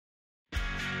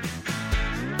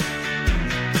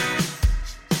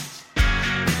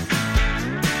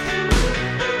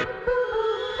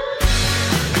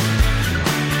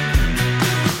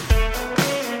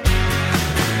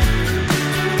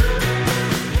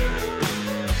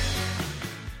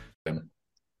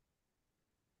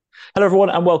Hello, everyone,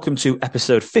 and welcome to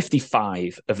episode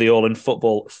 55 of the All in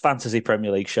Football Fantasy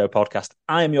Premier League Show podcast.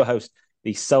 I am your host,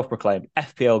 the self-proclaimed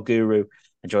FPL guru,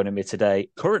 and joining me today,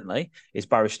 currently, is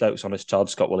Barry Stokes on his Todd.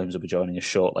 Scott Williams will be joining us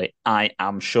shortly. I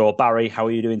am sure. Barry, how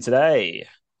are you doing today?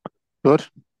 Good.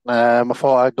 I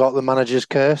thought I got the manager's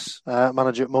curse,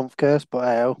 manager at month curse, but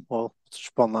hey, we'll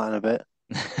touch upon that in a bit.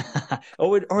 Oh,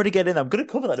 we're already getting in. I'm going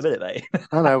to cover that in a minute, mate.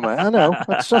 I know, mate. I know.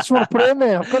 I just want to put it in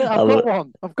there. I've got it. I I've got love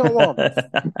one. I've got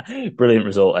one. Brilliant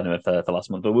result anyway for last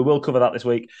month, but we will cover that this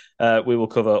week. We will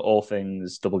cover all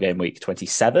things double game week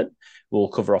 27. We'll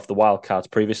cover off the wild cards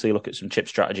previously, look at some chip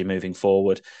strategy moving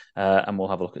forward, and we'll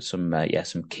have a look at some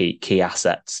key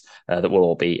assets that we'll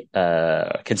all be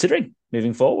considering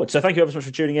moving forward. So thank you ever so much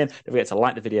for tuning in. Don't forget to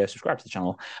like the video, subscribe to the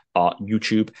channel on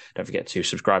YouTube. Don't forget to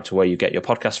subscribe to where you get your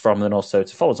podcast from, and then also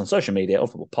to follow us on social media,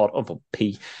 Unfootball Pod, Unfootball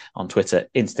P on Twitter,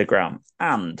 Instagram,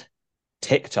 and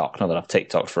TikTok. Not that I've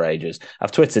TikToked for ages.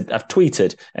 I've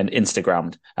tweeted and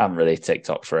Instagrammed. I haven't really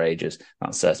TikToked for ages.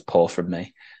 That's poor from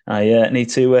me. I need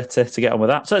to get on with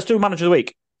that. So let's do Manager of the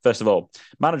Week. First of all,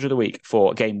 Manager of the Week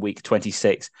for game week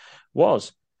 26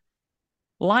 was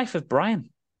Life of Brian.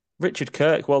 Richard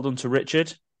Kirk. Well done to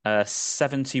Richard.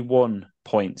 71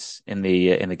 points in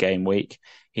the game week.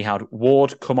 He had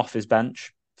Ward come off his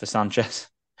bench for Sanchez,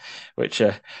 which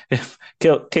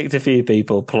kicked a few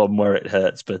people plumb where it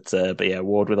hurts. But yeah,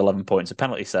 Ward with 11 points, a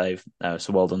penalty save.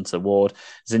 So well done to Ward.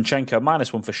 Zinchenko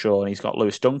 -1 for sure, and he's got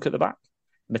Lewis Dunk at the back.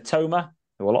 Matoma,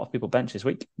 who a lot of people bench this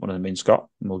week, one of them being Scott,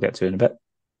 and we'll get to in a bit.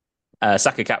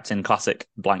 Saka captain, classic,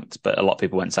 blanked, but a lot of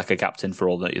people went Saka captain for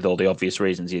all the obvious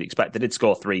reasons you'd expect. They did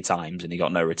score 3 times and he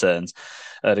got no returns.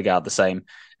 Odegaard the same.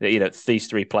 These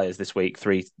three players this week,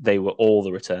 they were all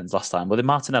the returns last time. Well, then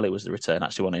Martinelli was the return,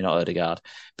 actually, wasn't he? Not Odegaard.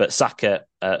 But Saka,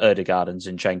 Odegaard and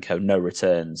Zinchenko, no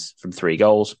returns from 3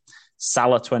 goals.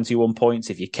 Salah, 21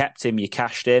 points. If you kept him, you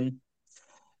cashed in.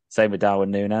 Same with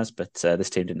Darwin Núñez, but this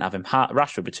team didn't have him.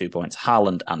 Rashford with 2 points,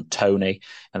 Haaland and Tony.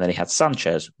 And then he had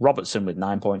Sanchez, Robertson with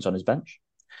 9 points on his bench,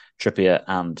 Trippier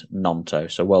and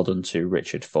Nonto. So well done to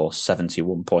Richard for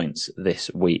 71 points this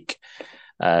week.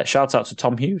 Shout out to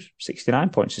Tom Hughes, 69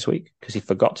 points this week, because he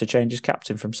forgot to change his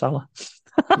captain from Salah.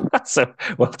 So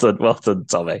well done,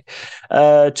 Tommy.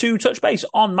 To touch base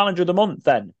on Manager of the Month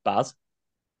then, Baz,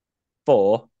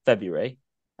 for February.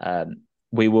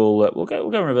 We'll go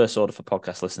in reverse order for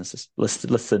podcast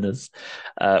listeners.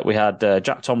 We had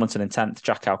Jack Tomlinson in 10th,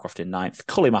 Jack Alcroft in 9th,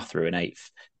 Cully Mathew in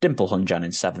 8th, Dimple Hunjan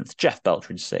in 7th, Jeff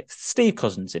Belcher in 6th, Steve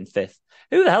Cousins in 5th.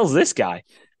 Who the hell's this guy?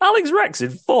 Alex Rex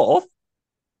in 4th.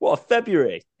 What a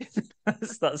February! that's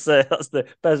the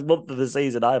best month of the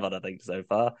season I've had, I think, so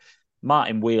far.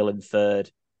 Martin Wheel in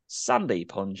 3rd, Sandy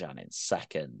Punjan in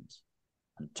 2nd,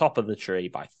 and top of the tree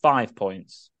by 5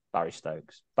 points, Barry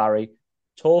Stokes. Barry,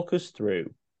 talk us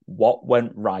through what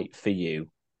went right for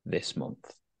you this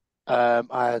month.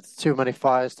 I had too many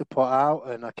fires to put out,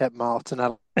 and I kept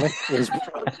Martinelli.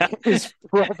 Is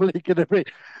probably going to be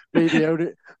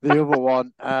the other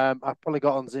one. I probably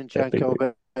got on Zinchenko a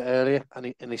bit earlier,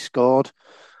 and he scored.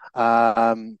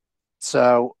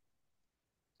 So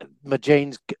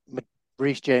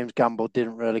Reece James gamble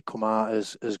didn't really come out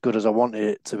as good as I wanted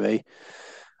it to be.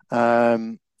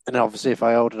 And obviously, if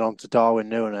I held it on to Darwin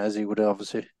Núñez, he would have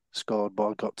obviously scored, but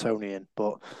I got Tony in.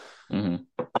 But I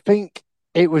think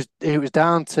it was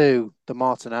down to the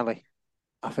Martinelli.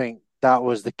 I think that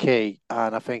was the key,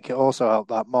 and I think it also helped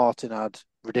that Martin had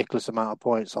ridiculous amount of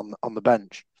points on the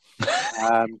bench.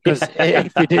 Because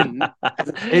if he didn't,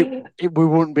 we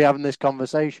wouldn't be having this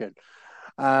conversation.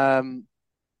 Yeah,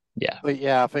 but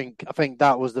yeah, I think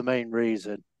that was the main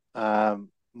reason.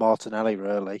 Martinelli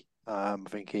really. I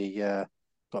think he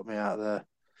got me out of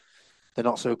the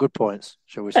not so good points,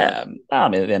 shall we say? I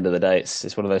mean, at the end of the day,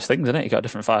 it's one of those things, isn't it? You got a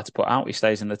different fire to put out. He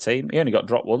stays in the team. He only got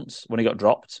dropped once. When he got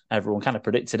dropped, everyone kind of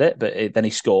predicted it, but then he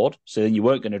scored. So then you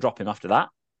weren't going to drop him after that,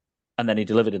 and then he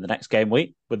delivered in the next game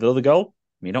week with another goal.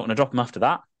 You're not going to drop him after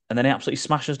that, and then he absolutely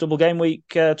smashes double game week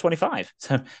 25.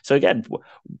 So again,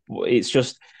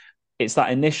 it's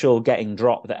that initial getting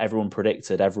dropped that everyone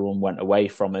predicted. Everyone went away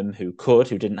from him who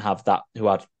didn't have that, you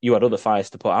had other fires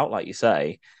to put out, like you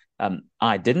say.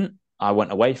 I didn't. I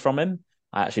went away from him.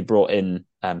 I actually brought in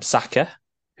Saka,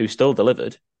 who still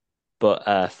delivered,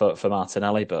 but for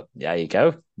Martinelli. But yeah, you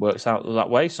go. Works out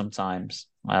that way sometimes.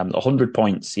 100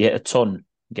 points. You hit a ton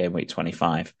game week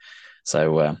 25.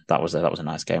 So that was a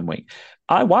nice game week.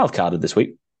 I wildcarded this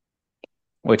week,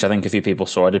 which I think a few people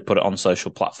saw. I did put it on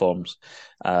social platforms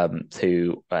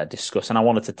to discuss. And I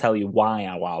wanted to tell you why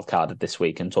I wildcarded this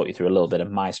week and talk you through a little bit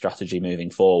of my strategy moving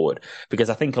forward.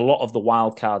 Because I think a lot of the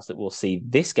wildcards that we'll see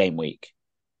this game week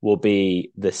will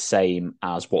be the same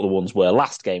as what the ones were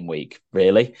last game week,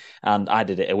 really. And I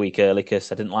did it a week early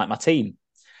because I didn't like my team.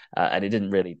 And it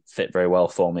didn't really fit very well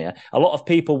for me. A lot of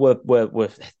people were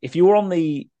if you were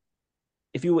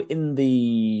in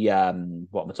the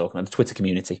what am I talking about, the Twitter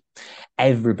community,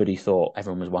 everybody thought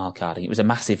everyone was wildcarding. It was a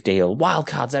massive deal.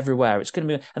 Wildcards everywhere. It's going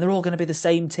to be, and they're all going to be the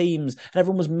same teams. And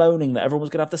everyone was moaning that everyone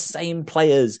was going to have the same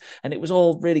players, and it was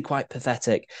all really quite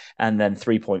pathetic. And then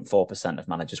 3.4% of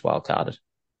managers wildcarded.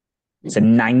 So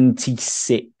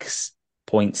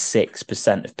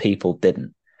 96.6% of people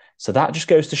didn't. So that just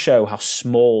goes to show how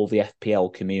small the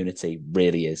FPL community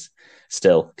really is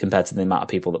still compared to the amount of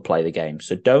people that play the game.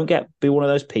 So don't be one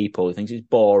of those people who thinks it's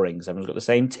boring because everyone's got the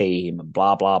same team and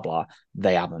blah, blah, blah.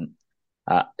 They haven't.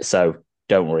 So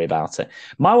don't worry about it.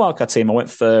 My wildcard team, I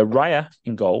went for Raya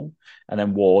in goal and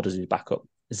then Ward as his backup.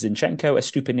 Zinchenko,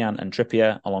 Estupinian and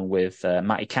Trippier, along with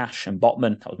Matty Cash and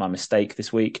Botman. That was my mistake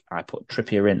this week. I put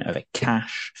Trippier in over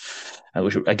Cash,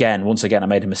 which once again, I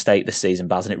made a mistake this season,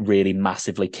 Baz, and it really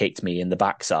massively kicked me in the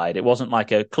backside. It wasn't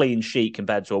like a clean sheet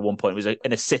compared to a 1 point. It was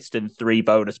an assist and 3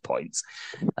 bonus points.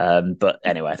 But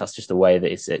anyway, that's just the way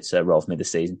that it's rolled for me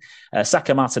this season.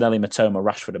 Saka, Martinelli, Matoma,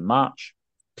 Rashford and March,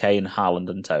 Kane, Haaland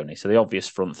and Tony. So the obvious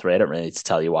front three. I don't really need to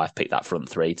tell you why I've picked that front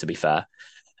three, to be fair.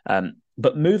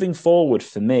 But moving forward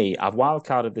for me, I've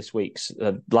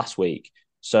wildcarded last week,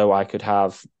 so I could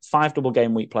have 5 double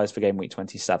game week players for game week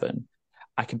 27.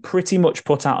 I can pretty much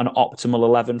put out an optimal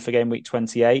 11 for game week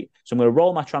 28. So I'm going to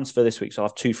roll my transfer this week, so I'll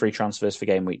have 2 free transfers for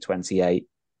game week 28.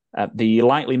 The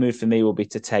likely move for me will be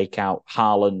to take out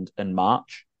Haaland and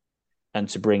March and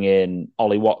to bring in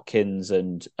Ollie Watkins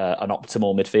and an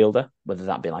optimal midfielder, whether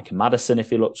that be like a Maddison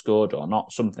if he looks good or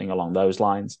not, something along those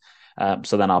lines.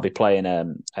 So then I'll be playing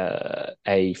a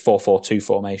 4-4-2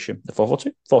 formation, the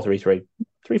 4-4-2, 4-3-3,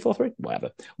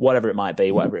 3-4-3, whatever it might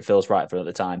be, whatever it feels right for at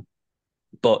the time.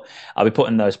 But I'll be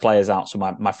putting those players out. So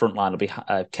my front line will be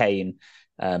Kane,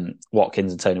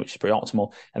 Watkins and Tony, which is pretty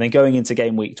optimal. And then going into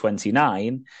game week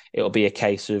 29, it'll be a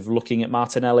case of looking at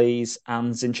Martinelli's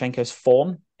and Zinchenko's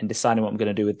form and deciding what I'm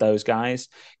going to do with those guys,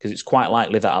 because it's quite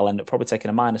likely that I'll end up probably taking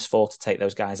a -4 to take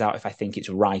those guys out if I think it's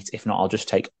right. If not, I'll just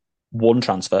take one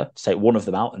transfer to take one of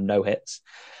them out and no hits,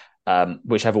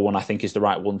 whichever one I think is the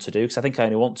right one to do, because I think I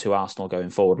only want 2 Arsenal going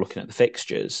forward looking at the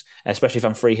fixtures, especially if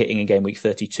I'm free hitting in game week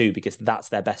 32, because that's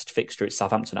their best fixture. It's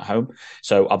Southampton at home,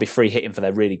 so I'll be free hitting for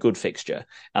their really good fixture,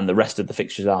 and the rest of the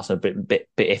fixtures are a bit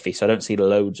iffy, so I don't see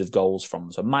loads of goals from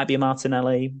them. So it might be a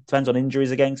Martinelli, depends on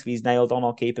injuries again, if he's nailed on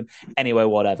I'll keep him. Anyway,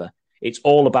 whatever. It's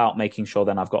all about making sure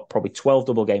then I've got probably 12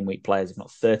 double game week players, if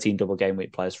not 13 double game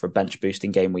week players for a bench boost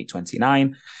in game week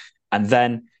 29. And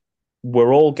then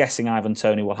we're all guessing Ivan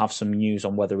Toney will have some news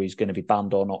on whether he's going to be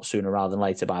banned or not sooner rather than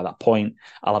later. By that point,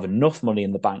 I'll have enough money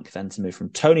in the bank then to move from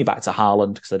Toney back to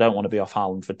Haaland, because I don't want to be off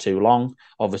Haaland for too long,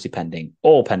 obviously pending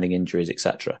injuries,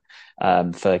 etc.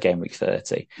 For game week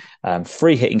 30.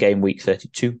 Free hitting game week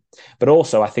 32. But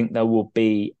also I think there will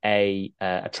be a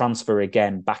transfer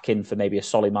again back in for maybe a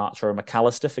Solly March or a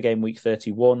McAllister for game week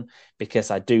 31,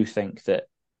 because I do think that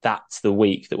that's the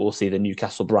week that we'll see the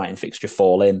Newcastle Brighton fixture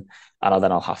fall in, and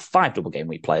then I'll have 5 double game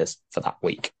week players for that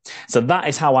week. So that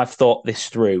is how I've thought this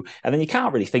through. And then you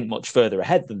can't really think much further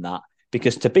ahead than that,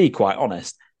 because to be quite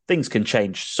honest, things can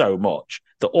change so much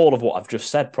that all of what I've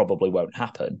just said probably won't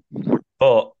happen.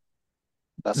 But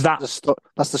that's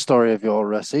the story of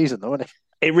your season, though, isn't it?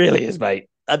 It really is, mate.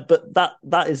 But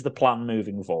that is the plan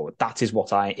moving forward. That is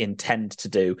what I intend to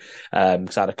do.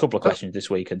 Because I had a couple of questions this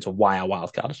week into why I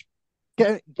wildcarded.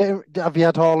 Have you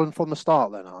had Haaland from the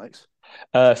start then, Alex?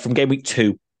 From game week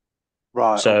 2.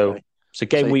 Right. So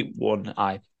game week 1,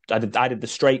 I did the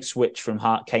straight switch from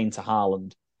Kane to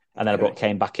Haaland, and then I brought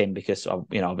Kane back in because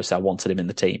obviously I wanted him in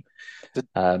the team.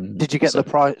 Did you get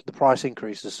the price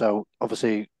increases? So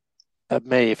obviously, at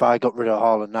me, if I got rid of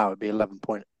Haaland now, it'd be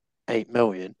 11.8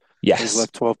 million. Yes, he's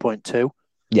worth 12.2.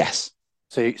 Yes.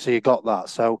 So you got that.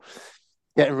 So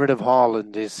getting rid of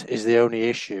Haaland is the only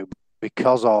issue,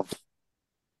 because of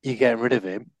you getting rid of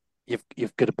him.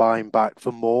 You've got to buy him back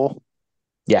for more.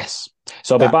 Yes.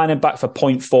 So I'll be buying him back for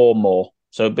 0.4 more.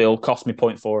 So it'll cost me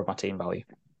 0.4 of my team value.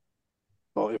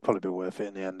 But it'll probably be worth it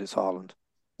in the end. It's Haaland.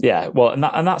 Yeah, well,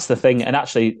 and that's the thing. And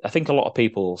actually, I think a lot of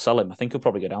people will sell him. I think he'll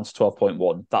probably go down to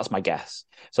 12.1. That's my guess.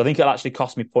 So I think it'll actually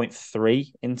cost me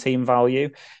 0.3 in team value.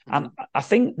 Mm-hmm. And I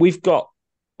think we've got,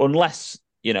 unless,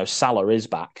 Salah is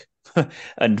back,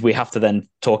 and we have to then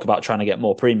talk about trying to get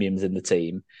more premiums in the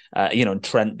team, and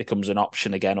Trent becomes an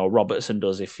option again, or Robertson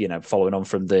does if, following on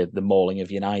from the mauling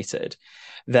of United,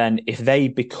 then if they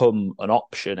become an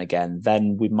option again,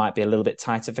 then we might be a little bit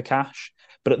tighter for cash.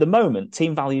 But at the moment,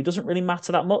 team value doesn't really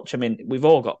matter that much. I mean, we've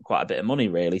all got quite a bit of money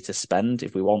really to spend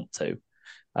if we want to.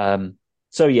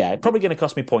 So yeah, probably going to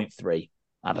cost me 0.3.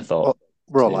 I'd have thought. Well,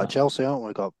 we're all like Chelsea, aren't we?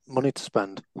 We've got money to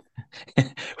spend.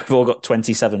 We've all got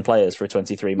 27 players for a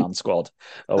 23-man squad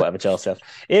or whatever Chelsea have.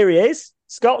 Here he is.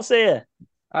 Scott's here.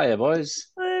 Hiya, boys.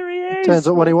 There he is. Turns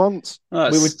up when he wants. Oh,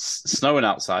 it's snowing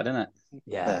outside, isn't it?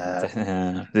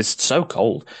 Yeah, it's so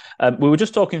cold. We were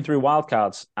just talking through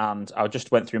wildcards, and I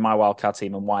just went through my wildcard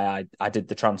team and why I did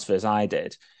the transfers I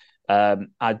did.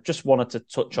 I just wanted to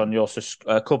touch on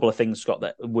a couple of things, Scott,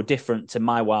 that were different to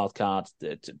my wildcard,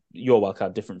 your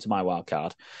wildcard different to my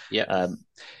wildcard. Yeah.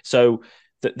 So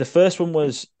the first one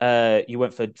was you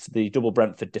went for the double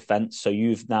Brentford defence. So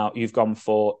you've gone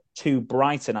for 2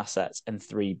 Brighton assets and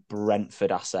 3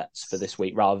 Brentford assets for this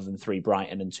week, rather than 3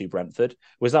 Brighton and 2 Brentford.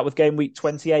 Was that with game week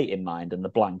 28 in mind and the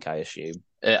blank, I assume?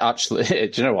 It actually, do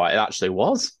you know what? It actually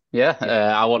was. Yeah.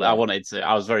 I wanted to.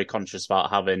 I was very conscious about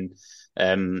having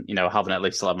at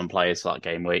least 11 players for that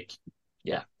game week.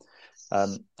 Yeah.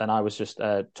 And I was just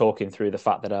talking through the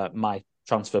fact that my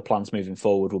transfer plans moving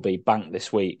forward will be bank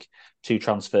this week, 2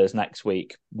 transfers next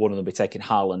week. One of them will be taking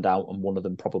Haaland out, and one of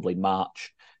them probably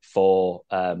March for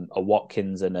a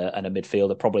Watkins and a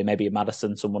midfielder, probably maybe a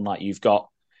Maddison, someone like you've got.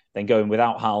 Then going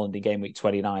without Haaland in game week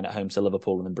 29 at home to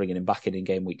Liverpool, and then bringing him back in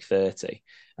game week 30,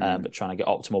 but trying to get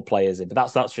optimal players in.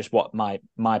 But that's just what my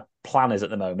plan is at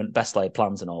the moment, best laid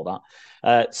plans and all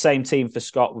that. Same team for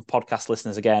Scott with podcast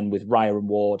listeners again, with Raya and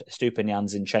Ward, Stupinian,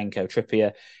 Zinchenko,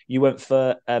 Trippier. You went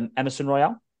for Emerson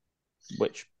Royale,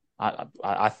 which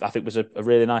I think was a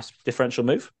really nice differential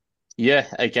move. Yeah,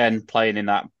 again, playing in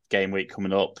that game week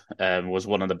coming up was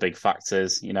one of the big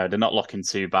factors. You know, they're not looking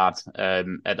too bad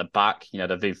at the back. You know,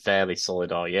 they've been fairly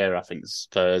solid all year, I think,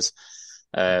 Spurs.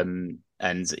 And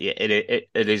it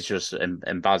is just,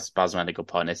 and Baz made a good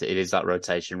point, it is that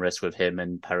rotation risk with him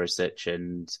and Perisic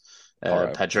and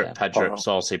Pedro,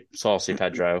 Saucy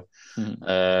Pedro.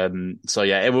 Mm-hmm. So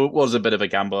yeah, it was a bit of a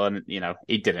gamble, and you know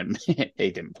he didn't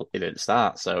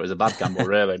start, so it was a bad gamble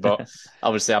really. But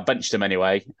obviously I benched him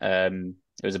anyway.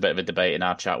 It was a bit of a debate in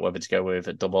our chat whether to go with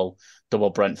a double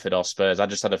Brentford or Spurs. I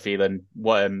just had a feeling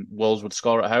Wolves would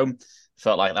score at home.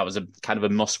 Felt like that was a kind of a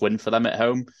must win for them at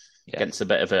home against a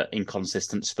bit of an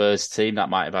inconsistent Spurs team that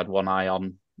might have had one eye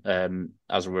on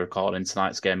as we're recording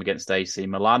tonight's game against AC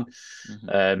Milan.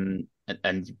 Mm-hmm.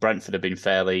 And Brentford have been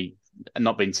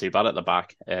not been too bad at the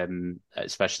back,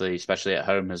 especially at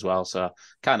home as well. So I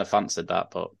kind of fancied that,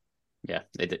 but yeah,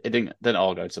 it didn't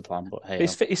all go to plan. But hey,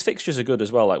 his fixtures are good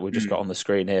as well. Like we've just got on the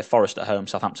screen here: Forest at home,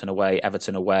 Southampton away,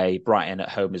 Everton away, Brighton at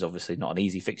home is obviously not an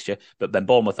easy fixture, but then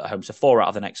Bournemouth at home. So 4 out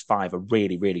of the next 5 are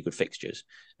really, really good fixtures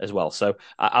as well. So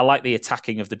I like the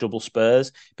attacking of the double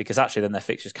Spurs, because actually then their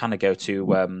fixtures kind of go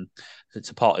to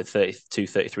part of 32,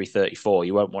 33, 34.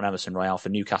 You won't want Emerson Royale for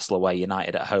Newcastle away,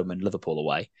 United at home, and Liverpool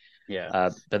away.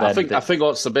 Yeah, but I think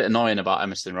what's a bit annoying about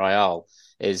Emerson Royale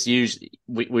is usually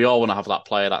we all want to have that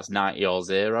player that's 90 or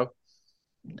 0.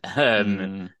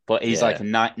 But he's like a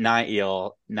 90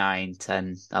 or 9,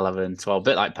 10, 11, 12, a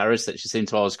bit like Perisic. You seem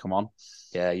to always come on.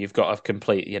 Yeah, you've got a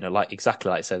complete, like exactly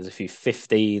like I said, there's a few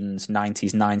 15s,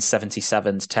 90s, 9s,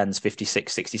 77s, 10s,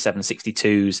 56, 67,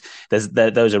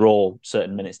 62s. Those are all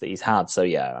certain minutes that he's had. So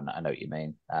yeah, I know what you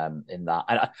mean in that.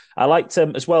 And I liked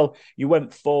as well, you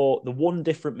went for the one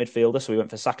different midfielder. So we went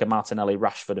for Saka, Martinelli,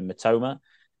 Rashford and Mitoma.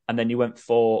 And then you went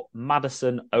for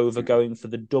Maddison over going for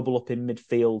the double up in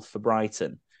midfield for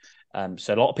Brighton.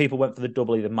 So a lot of people went for the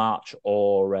double, either March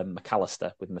or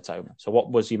McAllister with Mitoma. So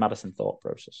what was your Maddison thought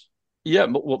process? Yeah,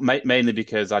 mainly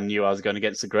because I knew I was going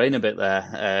against the grain a bit there.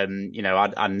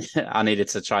 I needed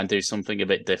to try and do something a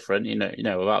bit different,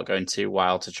 without going too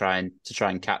wild to try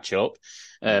and catch up.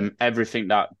 Everything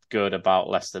that good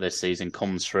about Leicester this season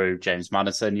comes through James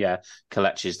Maddison. Yeah,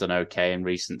 Kelechi's done okay in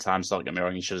recent times. Don't get me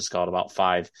wrong, he should have scored about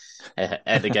 5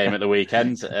 at the game at the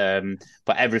weekend.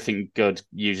 But everything good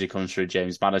usually comes through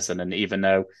James Maddison. And even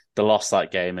though they lost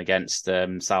that game against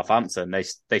Southampton,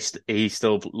 he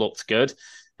still looked good.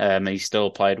 He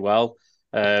still played well.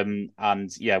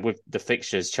 And yeah, with the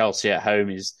fixtures, Chelsea at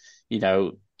home is,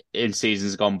 in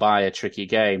seasons gone by, a tricky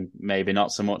game. Maybe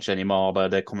not so much anymore, but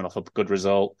they're coming off a good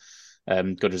result.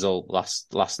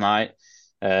 Last night.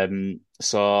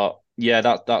 So yeah,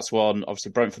 that's one.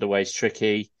 Obviously, Brentford away is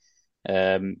tricky.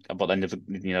 But then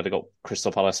they've got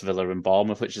Crystal Palace, Villa, and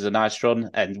Bournemouth, which is a nice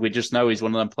run. And we just know he's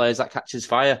one of them players that catches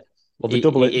fire. Well, the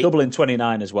double in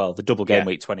 29 as well. The double game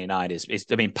week 29 is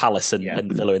I mean, Palace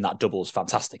and Villa in that double is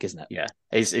fantastic, isn't it? Yeah,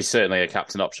 he's certainly a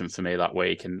captain option for me that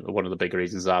week, and one of the big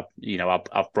reasons I've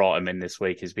brought him in this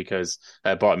week is because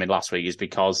brought him in last week is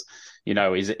because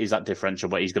he's that differential,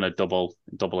 but he's going to double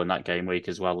in that game week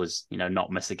as well as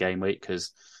not miss a game week because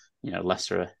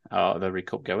Leicester are out of every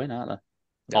cup going, aren't they?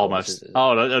 Yeah, almost.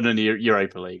 No,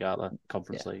 Europa League, aren't they?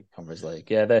 Conference League. Conference League.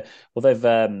 Yeah, there's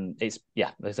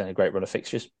been a great run of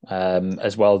fixtures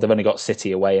as well. They've only got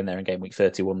City away in there in game week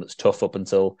 31. That's tough up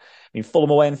until. I mean,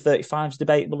 Fulham away in 35 is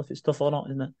debatable if it's tough or not,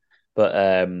 isn't it?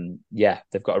 But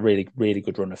they've got a really, really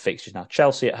good run of fixtures now.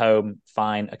 Chelsea at home,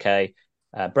 fine, okay.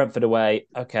 Brentford away,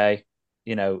 okay.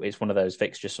 It's one of those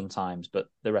fixtures sometimes, but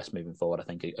the rest moving forward, I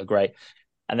think, are great.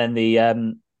 And then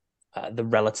the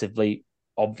relatively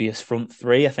obvious front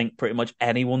three. I think pretty much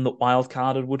anyone that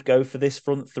wildcarded would go for this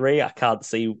front three. I can't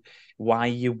see why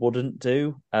you wouldn't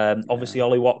do. Obviously,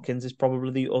 Ollie Watkins is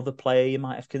probably the other player you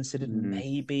might have considered,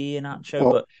 maybe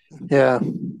Iheanacho. But the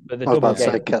I was about to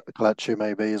say Kelechi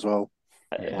maybe as well.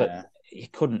 But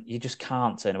you just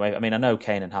can't turn away. I mean, I know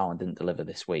Kane and Haaland didn't deliver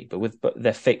this week, but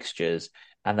their fixtures,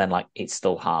 and then it's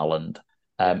still Haaland.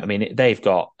 I mean, they've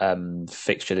got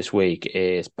fixture this week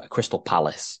is Crystal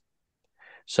Palace.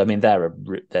 So I mean, they're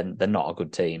not a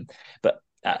good team, but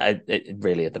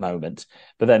really at the moment.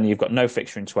 But then you've got no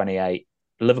fixture in 28,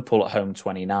 Liverpool at home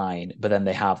 29, but then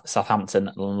they have Southampton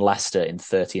and Leicester in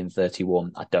 30 and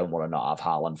 31. I don't want to not have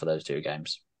Haaland for those two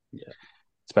games. Yeah,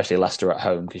 especially Leicester at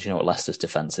home because you know what Leicester's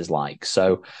defence is like.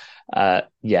 So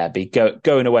be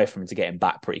going away from him to get him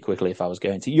back pretty quickly if I was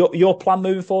going to. Your plan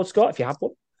moving forward, Scott, if you have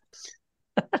one.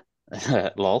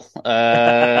 Lol.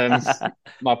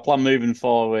 My plan moving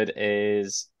forward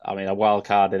is, I mean, I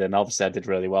wildcarded and obviously I did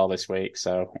really well this week.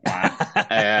 So you're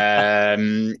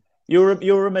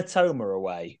a Matoma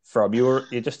away from you're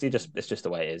just it's just the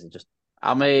way it is.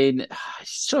 I mean,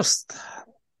 it's just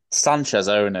Sanchez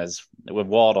owners with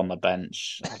Ward on the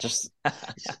bench.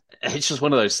 It's just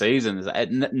one of those seasons.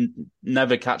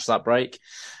 Never catch that break.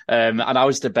 And I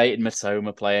was debating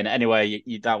Matoma playing. Anyway,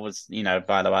 that was,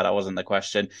 by the way, that wasn't the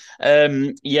question.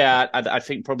 I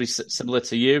think probably similar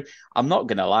to you. I'm not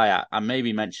going to lie. I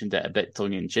maybe mentioned it a bit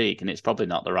tongue in cheek, and it's probably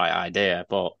not the right idea.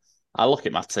 But I look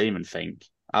at my team and think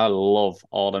I love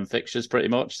all them fixtures pretty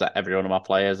much that every one of my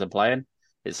players are playing.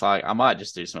 It's like I might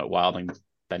just do something wild and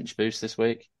bench boost this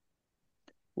week.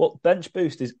 Well, bench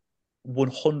boost is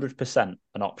 100%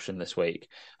 an option this week.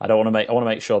 I want to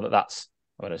make sure that's.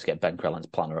 I'm going to just get Ben Crellin's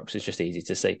planner up because it's just easy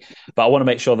to see. But I want to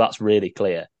make sure that's really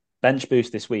clear. Bench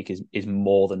boost this week is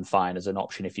more than fine as an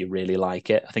option if you really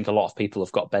like it. I think a lot of people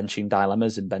have got benching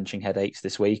dilemmas and benching headaches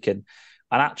this week, and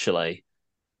actually,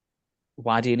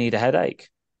 why do you need a headache?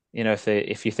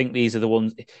 If you think these are the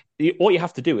ones, what you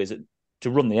have to do is to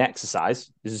run the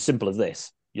exercise is as simple as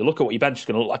this. You look at what your bench is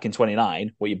going to look like in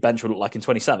 29, what your bench will look like in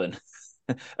 27.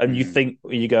 And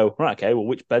you go, right, okay, well,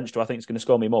 which bench do I think is going to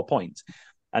score me more points?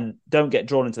 And don't get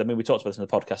drawn into them. I mean, we talked about this in the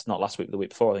podcast, not last week, but the week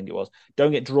before, I think it was.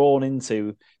 Don't get drawn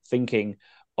into thinking,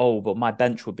 oh, but my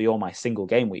bench would be all my single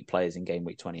game week players in game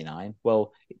week 29.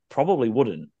 Well, it probably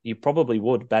wouldn't. You probably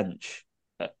would bench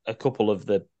a couple of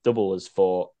the doublers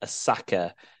for a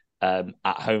Saka at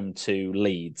home to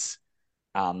Leeds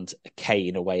and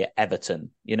Kane away at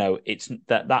Everton. It's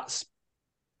that's.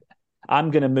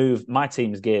 I'm going to move. My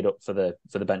team's geared up for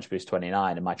the bench boost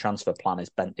 29, and my transfer plan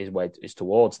is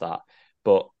towards that.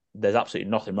 But there's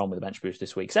absolutely nothing wrong with the bench boost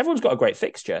this week because everyone's got a great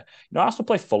fixture. Arsenal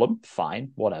play Fulham,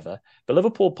 fine, whatever. But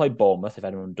Liverpool play Bournemouth if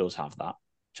anyone does have that.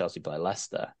 Chelsea play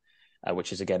Leicester,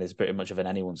 which is pretty much of an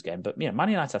anyone's game. But Man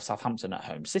United have Southampton at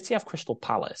home. City have Crystal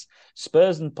Palace.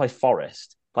 Spurs and play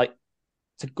Forest.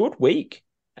 It's a good week.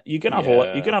 You're gonna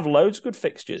have loads of good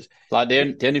fixtures.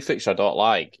 The only fixture I don't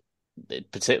like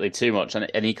particularly too much,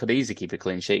 and he could easily keep a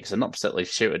clean sheet because they're not particularly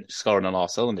scoring on all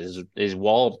cylinders. Is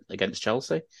Ward against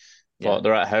Chelsea, but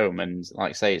they're at home, and like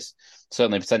I say, it's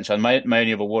certainly potential. And my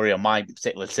only other worry on my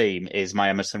particular team is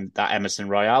Emerson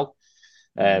Royale.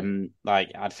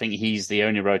 I think he's the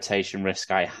only rotation risk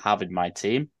I have in my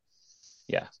team.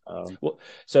 Yeah.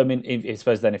 So I mean, I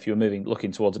suppose then if you were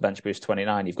looking towards a bench boost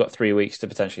 29, you've got 3 weeks to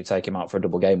potentially take him out for a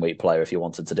double game week player if you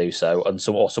wanted to do so,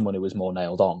 or someone who was more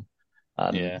nailed on.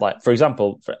 For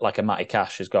example, a Matty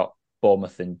Cash has got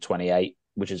Bournemouth in 28,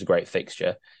 which is a great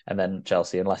fixture, and then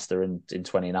Chelsea and Leicester in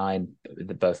 29.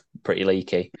 They're both pretty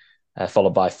leaky,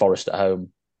 followed by Forest at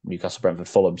home, Newcastle, Brentford,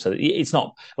 Fulham. So it's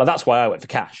not that's why I went for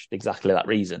Cash, exactly that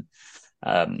reason.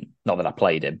 Not that I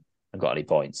played him and got any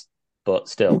points, but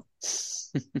still.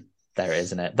 There it is,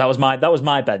 isn't it? That was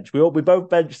my bench. We both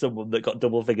benched someone that got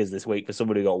double figures this week for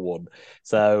somebody who got one.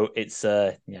 So it's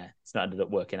it's not ended up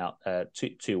working out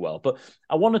too well. But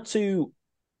I wanted to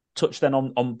touch then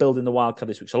on building the wildcard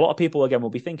this week. So a lot of people again will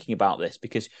be thinking about this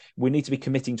because we need to be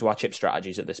committing to our chip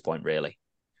strategies at this point, really.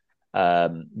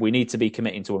 We need to be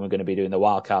committing to when we're going to be doing the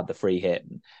wildcard, the free hit,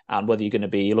 and whether you're going to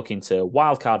be looking to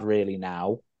wildcard really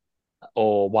now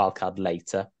or wildcard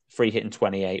later. Free hit in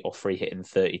 28 or free hit in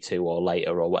 32 or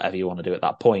later or whatever you want to do at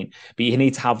that point. But you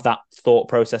need to have that thought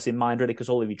process in mind, really, because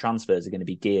all of your transfers are going to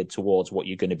be geared towards what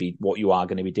you are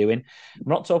going to be doing. I'm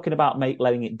not talking about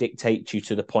letting it dictate you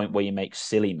to the point where you make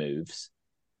silly moves,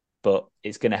 but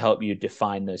it's going to help you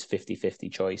define those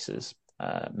 50-50 choices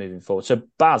moving forward. So,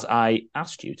 Baz, I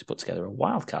asked you to put together a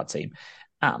wildcard team,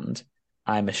 and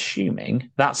I'm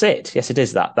assuming that's it. Yes, it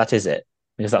is that. That is it.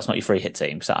 Because that's not your free hit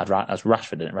team. So that's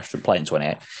Rashford and Rashford playing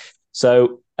 28.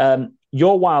 So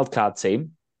your wildcard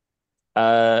team,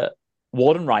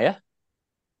 Ward and Raya.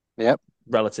 Yep.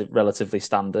 Relatively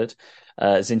standard.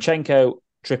 Zinchenko,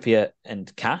 Trippier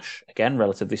and Cash, again,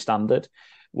 relatively standard.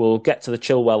 We'll get to the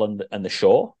Chilwell and the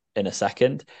Shaw in a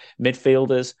second.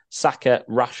 Midfielders, Saka,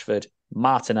 Rashford,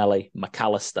 Martinelli,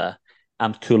 McAllister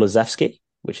and Kulusevski,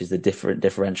 which is the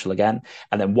differential again.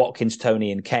 And then Watkins,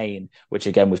 Toney and Kane, which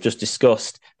again, we've just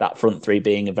discussed that front three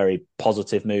being a very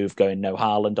positive move going no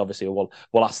Haaland. Obviously, we'll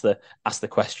ask the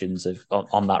questions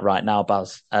on that right now,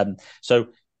 Baz. So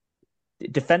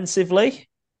defensively,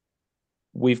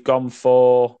 we've gone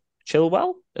for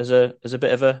Chilwell as a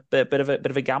bit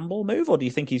of a gamble move, or do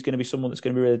you think he's going to be someone that's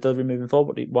going to be really delivering moving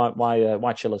forward?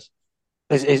 Why Chillers?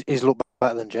 He's looked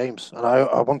better than James, and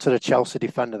I wanted a Chelsea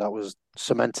defender that was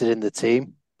cemented in the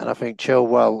team, and I think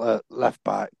Chilwell at left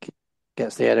back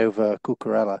gets the head over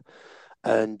Cucurella,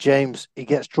 and James he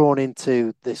gets drawn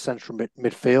into this central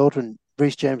midfield, and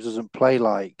Reece James doesn't play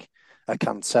like a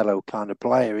Cancelo kind of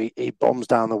player. He bombs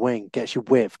down the wing, gets you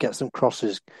width, gets some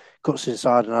crosses, cuts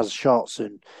inside and has shots,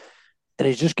 and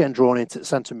he's just getting drawn into the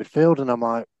centre midfield, and I'm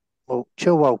like, well,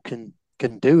 Chilwell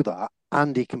can do that.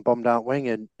 And he can bomb down wing,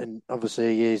 and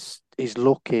obviously he's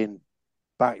looking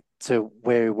back to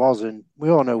where he was, and we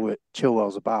all know what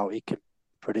Chilwell's about. He can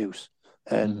produce,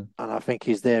 and I think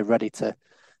he's there ready to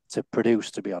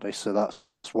produce. To be honest, so that's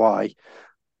why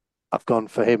I've gone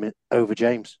for him over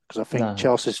James, because I think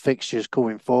Chelsea's fixtures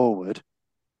going forward.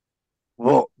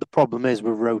 What the problem is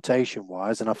with rotation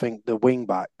wise, and I think the wing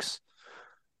backs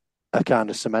are kind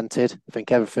of cemented. I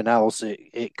think everything else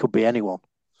it could be anyone.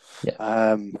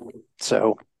 Yeah.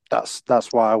 So that's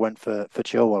why I went for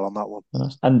Chilwell on that one.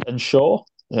 And Shaw,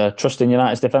 trusting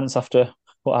United's defence after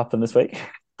what happened this week.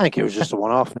 I think it was just a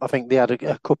one-off. I think they had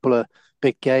a couple of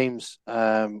big games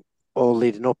all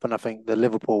leading up, and I think the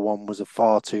Liverpool one was a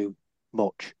far too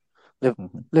much.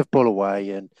 Liverpool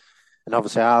away, and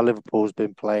obviously how Liverpool's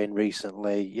been playing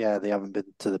recently. Yeah, they haven't been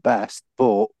to the best,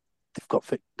 but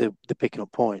they're picking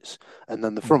up points, and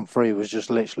then the front three was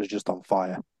just literally just on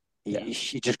fire.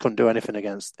 He just couldn't do anything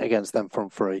against them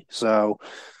front three. So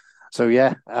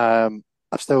yeah,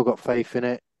 I've still got faith in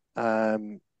it.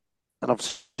 And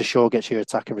obviously, Shaw gets your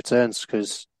attacking returns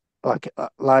because, like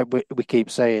we keep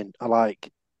saying, I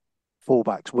like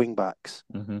fullbacks, wing backs.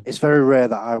 It's very rare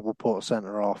that I will put a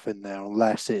centre half in there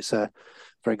unless it's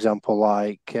for example,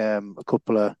 like a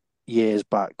couple of years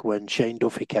back when Shane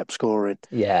Duffy kept scoring.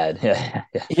 Yeah. A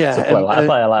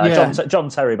player like John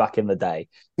Terry back in the day.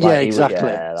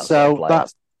 Exactly. So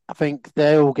that's I think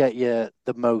they'll get you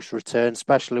the most return,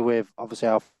 especially with obviously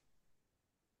how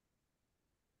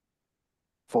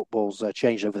football's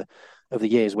changed over the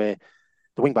years, where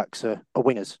the wing backs are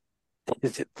wingers.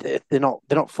 They're not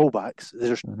fullbacks. They're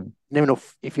just near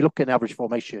enough. If you look at an average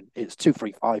formation, it's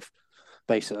 2-3-5.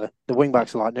 Basically, the wing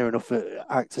backs are like near enough to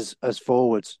act as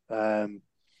forwards.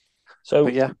 So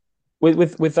yeah,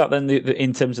 with that then,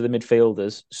 in terms of the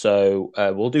midfielders, so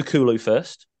we'll do Kulu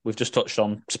first. We've just touched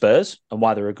on Spurs and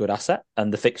why they're a good asset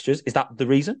and the fixtures. Is that the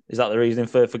reason? Is that the reason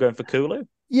for going for Kulu?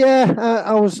 Yeah,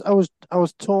 I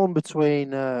was torn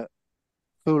between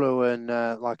Kulu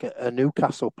and like a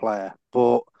Newcastle player,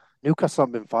 but Newcastle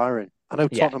haven't been firing. I know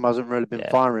Tottenham hasn't really been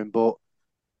firing, but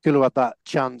Kulu had that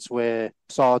chance where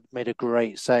Sard made a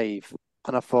great save,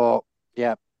 and I thought,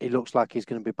 yeah, it looks like he's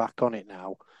going to be back on it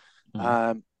now.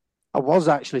 I was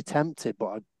actually tempted, but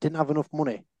I didn't have enough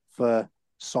money for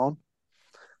Son.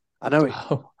 I know it.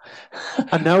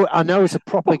 I know it's a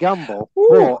proper gamble,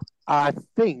 but I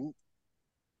think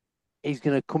he's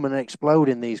going to come and explode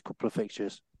in these couple of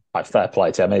fixtures. Fair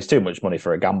play to him. It's too much money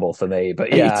for a gamble for me,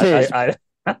 but yeah, that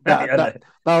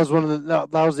was that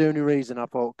was the only reason I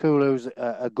thought Kulu's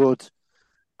a good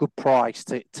price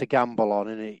to gamble on,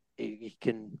 and he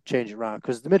can change it around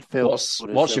because the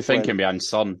midfield. What's your thinking behind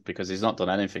Son? Because he's not done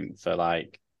anything for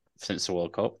since the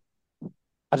World Cup.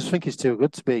 I just think he's too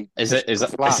good to be. Is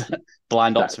it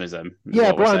blind optimism?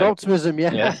 Yeah, blind optimism.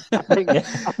 Yeah, I think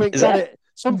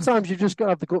sometimes you just got to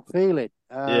have the gut feeling.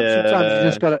 Sometimes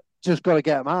you just got to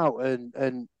get them out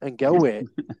and go with it.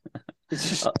 It's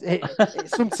just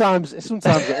sometimes it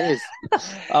is.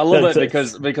 I love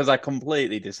it because I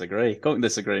completely disagree. Couldn't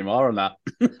disagree more on that.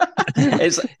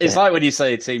 It's like when you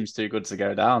say a team's too good to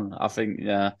go down. I think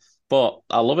but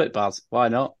I love it, Baz. Why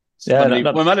not? We're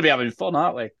meant to be having fun,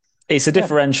 aren't we? It's a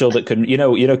differential that can,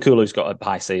 Kulu's got a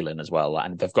high ceiling as well,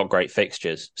 and they've got great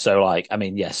fixtures. So,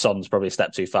 Son's probably a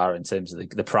step too far in terms of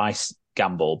the price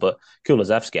gamble, but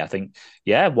Kulusevski, I think,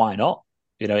 why not?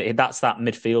 That's that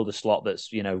midfielder slot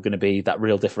that's, going to be that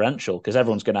real differential because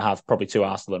everyone's going to have probably two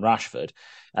Arsenal and Rashford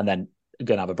and then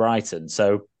going to have a Brighton.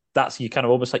 So that's you kind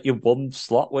of almost like your one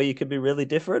slot where you can be really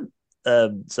different.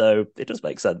 So it does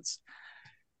make sense.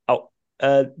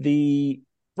 The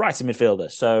Brighton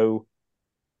midfielder. So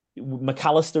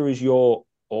McAllister is your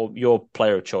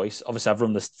player of choice. Obviously, I've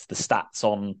run the stats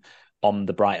on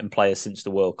the Brighton players since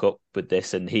the World Cup with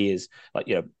this, and he is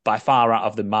by far out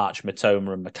of the March,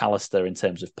 Mitoma and McAllister in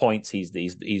terms of points. He's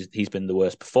been the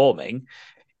worst performing.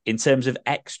 In terms of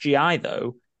XGI,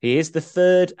 though, he is the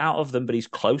third out of them, but he's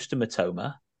close to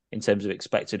Mitoma in terms of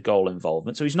expected goal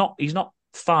involvement. So he's not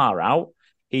far out.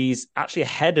 He's actually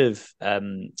ahead of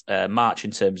March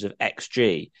in terms of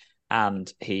XG.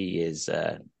 And he is,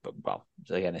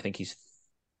 again, I think he's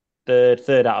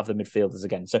third out of the midfielders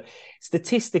again. So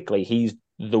statistically, he's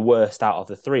the worst out of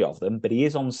the three of them, but he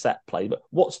is on set play. But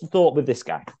what's the thought with this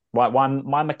guy? Why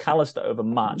McAllister over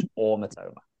March or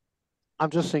Mitoma? I'm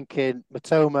just thinking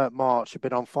Mitoma, March have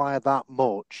been on fire that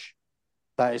much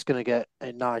that it's going to get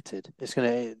ignited. They're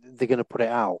going to put it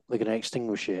out. They're going to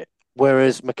extinguish it.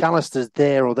 Whereas McAllister's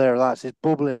there or thereabouts, he's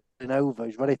bubbling over.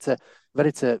 He's ready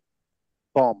to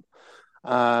bomb.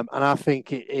 And I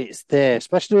think it's there,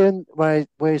 especially in where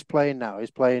he's playing now. He's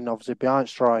playing obviously behind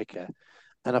striker,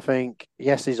 and I think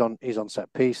he's on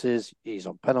set pieces, he's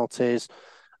on penalties,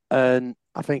 and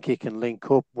I think he can link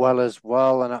up well as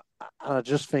well. And I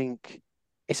just think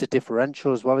it's a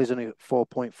differential as well. He's only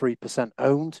 4.3%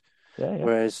 owned,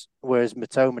 whereas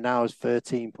Mitoma now is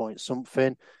 13 point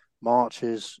something. March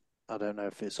is. I don't know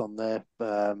if it's on there.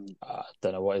 I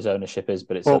don't know what his ownership is,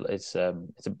 but it's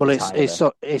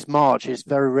March. It's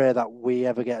very rare that we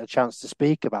ever get a chance to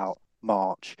speak about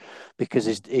March because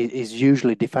he's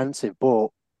usually defensive. But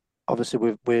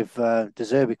obviously, with De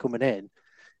Zerbi coming in,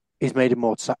 he's made him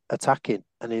more attacking,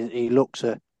 and he looks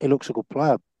a good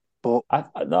player. But I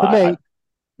don't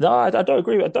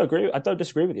agree. I don't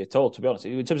disagree with you at all. To be honest,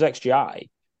 in terms of XGI.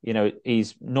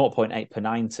 He's 0.8 per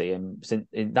 90, and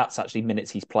that's actually minutes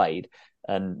he's played.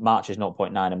 And March is 0.9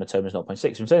 and Matoma's 0.6.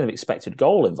 In terms of expected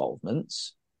goal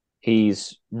involvements,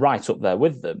 he's right up there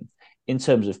with them. In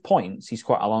terms of points, he's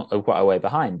quite a way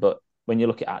behind. But when you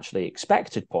look at actually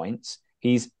expected points,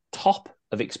 he's top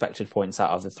of expected points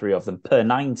out of the three of them per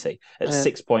 90 at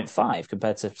 6.5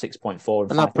 compared to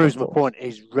 6.4. And that proves my point.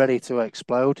 He's ready to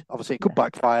explode. Obviously, it could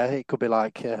backfire. It could be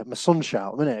like my son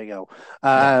shout a minute ago.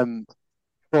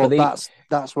 But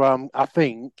that's where I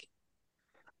think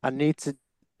I need to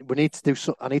do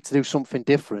something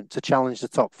different to challenge the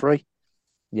top three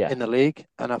in the league.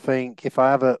 And I think if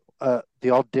I have the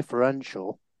odd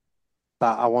differential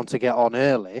that I want to get on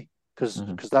early, because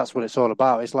that's what it's all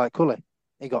about. It's like Cully.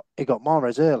 He got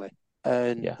Mahrez early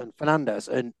and Fernandes,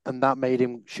 and that made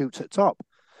him shoot at top.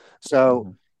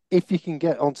 So if you can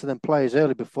get onto them players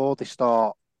early before they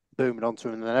start booming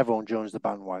onto them, and then everyone joins the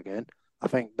bandwagon. I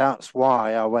think that's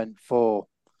why I went for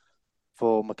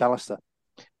McAllister.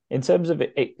 In terms of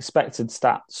expected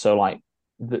stats, so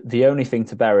the only thing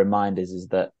to bear in mind is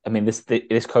that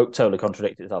this quote totally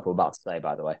contradicts itself. I'm about to say,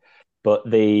 by the way, but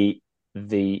the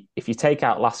if you take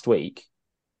out last week,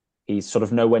 he's sort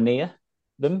of nowhere near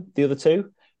them, the other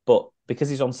two, but because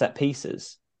he's on set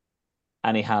pieces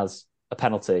and he has a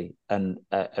penalty and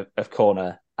a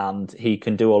corner and he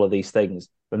can do all of these things,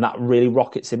 then that really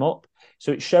rockets him up.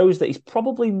 So it shows that he's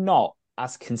probably not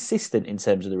as consistent in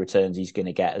terms of the returns he's going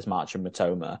to get as March and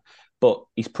Mitoma, but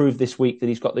he's proved this week that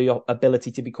he's got the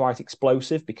ability to be quite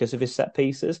explosive because of his set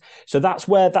pieces. So that's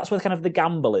where kind of the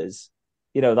gamble is.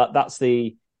 That's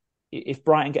if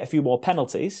Brighton get a few more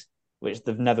penalties, which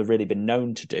they've never really been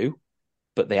known to do,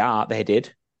 but they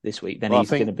did this week, then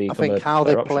he's going to be. I think how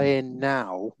they're playing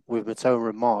now with Mitoma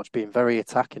and March being very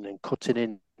attacking and cutting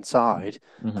in inside.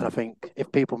 And I think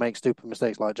if people make stupid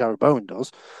mistakes like Jared Bowen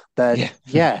does, then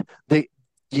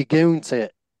you're going to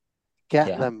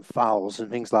get them fouls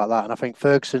and things like that. And I think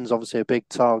Ferguson's obviously a big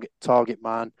target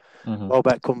man.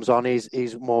 Welbeck comes on,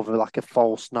 he's more of like a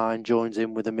false nine, joins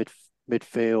in with the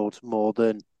midfield more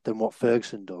than what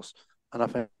Ferguson does. And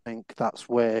I think that's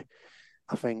where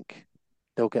I think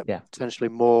they'll get potentially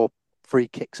more free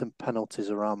kicks and penalties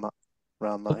around that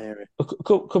area. A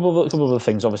couple of other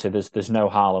things. Obviously, there's no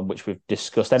Haaland, which we've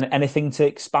discussed. Anything to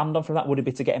expand on from that? Would it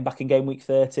be to get him back in game week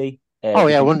 30? Oh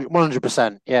yeah,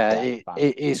 100%. Yeah,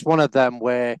 it's one of them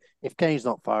where if Kane's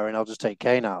not firing, I'll just take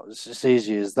Kane out. It's as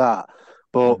easy as that.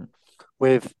 But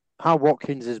with how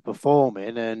Watkins is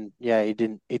performing, and yeah, he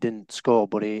didn't score,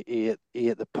 but he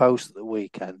hit the post at the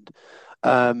weekend.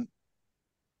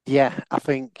 Yeah, I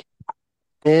think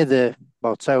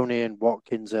Tony and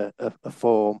Watkins are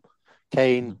form.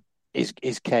 Kane is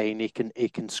Kane. He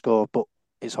can score, but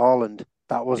it's Haaland.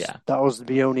 That was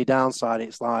the only downside.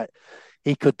 It's like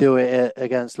he could do it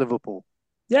against Liverpool.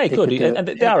 Yeah, he could. And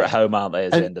they are at home, aren't they?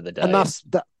 At the end of the day, and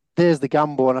there's the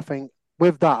gamble. And I think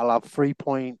with that, I'll have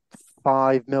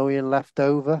 3.5 million left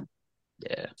over.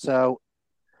 Yeah. So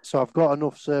I've got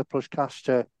enough surplus cash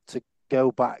to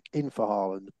go back in for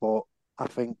Haaland, but I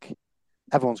think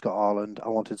everyone's got Haaland. I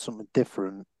wanted something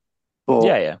different,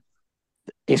 but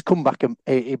it's come back and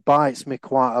it bites me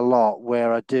quite a lot.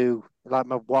 Where I do like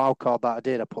my wild card that I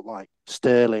did, I put like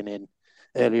Sterling in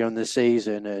earlier in the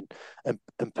season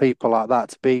and people like that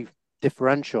to be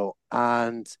differential,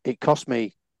 and it cost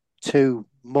me 2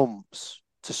 months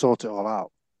to sort it all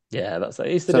out. Yeah,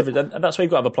 it's the difference, and that's why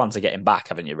you've got to have a plan to get him back,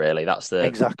 haven't you? Really, that's the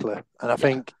exactly. And I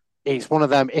think it's one of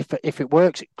them. If it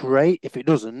works, great. If it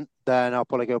doesn't, then I'll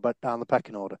probably go back down the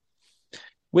pecking order.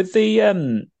 With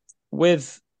the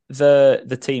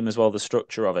team as well, the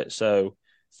structure of it. So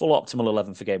full optimal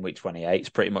 11 for game week 28. It's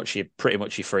pretty much your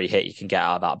free hit. You can get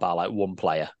out of that by like one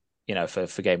player,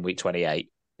 for game week 28.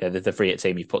 The free hit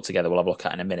team you've put together, we'll have a look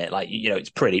at in a minute. Like,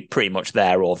 it's pretty much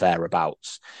there or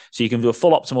thereabouts. So you can do a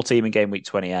full optimal team in game week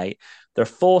 28. There are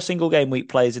 4 single game week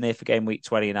players in here for game week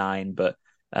 29, but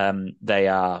they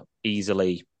are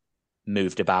easily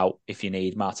moved about if you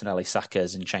need. Martinelli, Saka,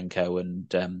 Zinchenko, and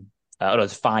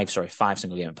there's 5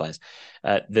 single game players.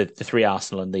 The 3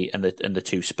 Arsenal and the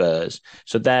 2 Spurs.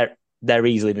 So they're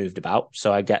easily moved about.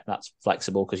 So I get that's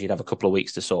flexible because you'd have a couple of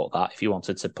weeks to sort that if you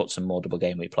wanted to put some more double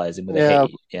game week players in with a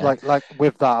hit. Yeah, like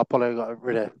with that, I probably got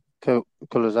rid of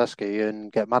Kulusevski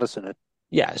and get Maddison in.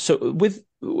 Yeah, so with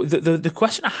the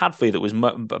question I had for you that was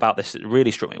about this that really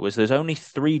struck me was there's only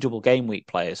 3 double game week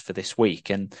players for this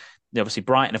week, and obviously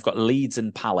Brighton have got Leeds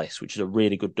and Palace, which is a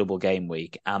really good double game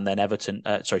week, and then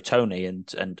Tony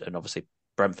and obviously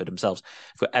Brentford themselves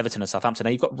have got Everton and Southampton. Now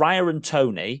you've got Raya and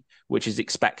Tony, which is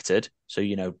expected. So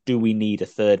do we need a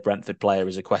third Brentford player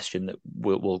is a question that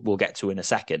we'll get to in a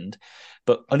second.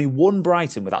 But only 1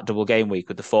 Brighton with that double game week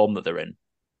with the form that they're in.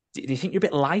 Do you think you're a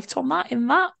bit light on that in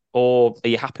that? Or are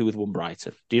you happy with 1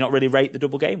 Brighton? Do you not really rate the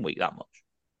double game week that much?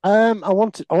 I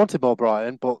wanted more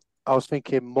Brighton, but I was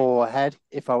thinking more ahead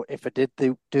if I did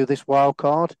do this wild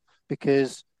card,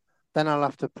 because then I'll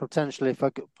have to potentially, if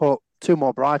I could put 2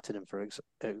 more Brighton in, for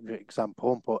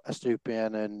example, and put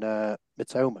Estupiñán and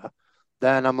Mitoma,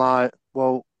 then I'm like,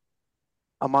 well,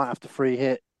 I might have to free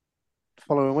hit the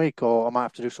following week, or I might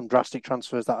have to do some drastic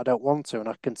transfers that I don't want to, and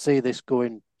I can see this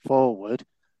going forward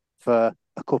for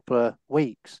a couple of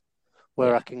weeks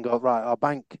where I can go, right, I'll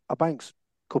bank a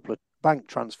couple of bank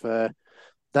transfer,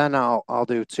 then I'll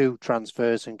do 2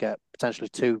 transfers and get potentially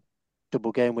 2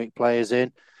 double game week players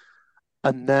in,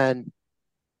 and then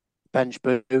bench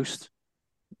boost,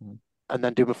 and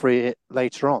then do my free hit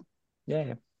later on.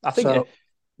 Yeah. I think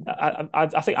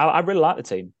I really like the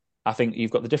team. I think you've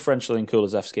got the differential in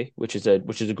Kulusevski, which is a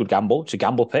good gamble. It's a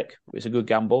gamble pick. It's a good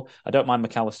gamble. I don't mind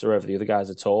McAllister over the other guys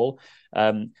at all.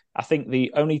 I think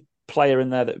the only player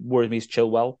in there that worries me is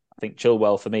Chilwell. I think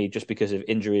Chilwell for me, just because of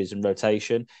injuries and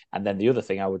rotation. And then the other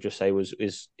thing I would just say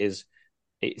is it's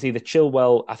either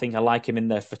Chilwell. I think I like him in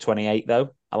there for 28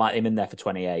 though. I like him in there for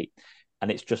 28,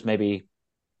 and it's just maybe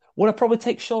would I probably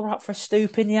take Shaw out for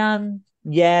Estupiñán?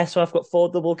 Yeah, so I've got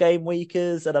 4 double game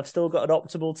weekers, and I've still got an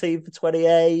optimal team for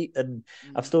 28, and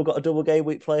I've still got a double game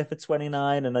week player for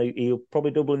 29, and he'll probably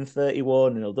double in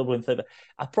 31, and he'll double in 30.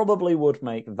 I probably would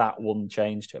make that one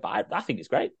change to it, but I think it's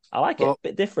great. I like it. A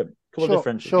bit different.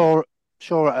 Different. Shaw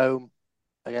at home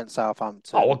against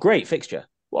Southampton. Oh, a great fixture.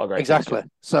 What a great exactly. Fixture.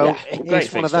 So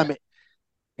it's one of them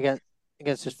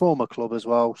against his former club as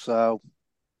well. So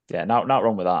yeah, not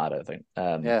wrong with that, I don't think.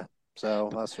 So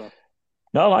that's right.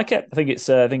 No, I like it. I think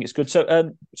it's good.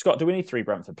 So, Scott, do we need 3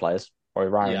 Brentford players or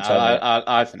Ryan? Yeah,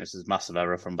 I think this is a massive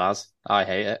error from Baz. I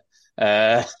hate it.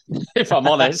 If I'm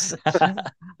honest,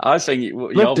 I think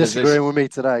your Liv disagreeing position. with me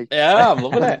today. Yeah, I'm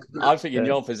loving it. I think in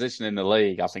your position in the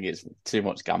league, I think it's too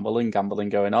much gambling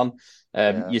going on.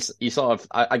 You sort of,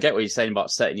 I get what you're saying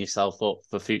about setting yourself up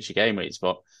for future game weeks,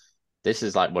 but this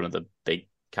is like one of the big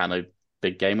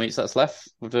game weeks that's left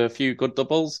with a few good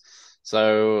doubles.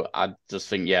 So I just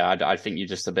think, I think you're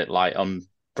just a bit light on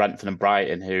Brentford and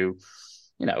Brighton, who,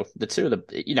 the two of the,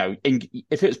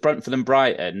 if it was Brentford and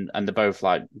Brighton and they're both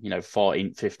like,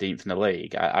 14th, 15th in the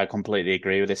league, I completely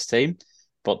agree with this team.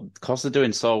 But because they're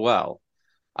doing so well,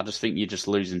 I just think you're just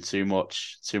losing too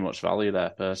much value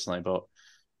there, personally. But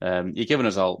you're giving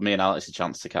us me and Alex a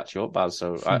chance to catch you up, Baz.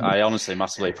 So I honestly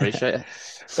massively appreciate it.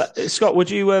 But Scott, would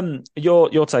you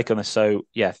your take on this? So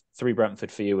yeah, 3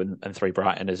 Brentford for you and 3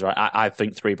 Brighton is right. I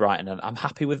think 3 Brighton, and I'm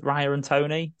happy with Raya and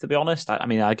Tony, to be honest. I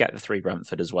mean, I get the 3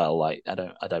 Brentford as well. Like I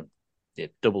don't. The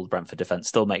double Brentford defense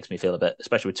still makes me feel a bit,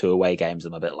 especially with 2 away games.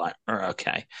 I'm a bit like,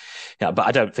 okay, yeah, but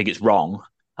I don't think it's wrong.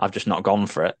 I've just not gone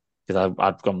for it because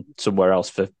I've gone somewhere else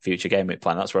for future game week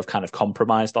plan. That's where I've kind of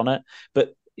compromised on it.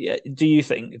 But yeah, do you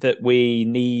think that we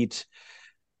need?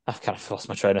 I've kind of lost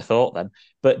my train of thought then.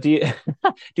 But do you?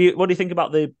 What do you think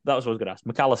about the? That was what I was going to ask.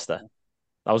 McAllister.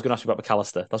 I was going to ask you about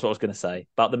McAllister. That's what I was going to say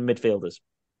about the midfielders.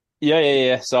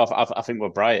 Yeah. So I think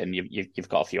with Brighton, you've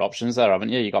got a few options there, haven't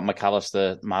you? You got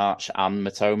McAllister, March, and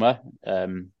Matoma.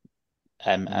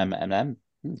 MMM.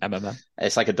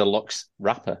 It's like a deluxe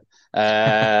wrapper.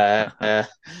 Get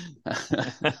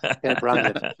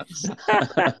branded.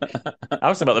 I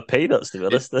was about the peanuts, to be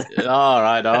honest. All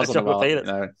right, I was about peanuts.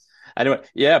 Anyway,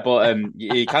 yeah, but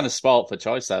you kind of spoiled for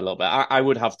choice there a little bit. I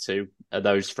would have 2 of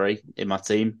those 3 in my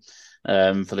team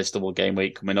for this double game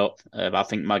week coming up. I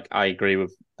think I do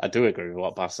agree with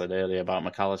what Bas said earlier about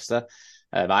McAllister.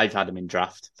 I've had him in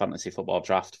fantasy football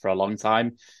draft for a long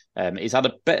time. He's had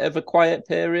a bit of a quiet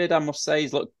period, I must say.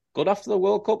 He's looked good after the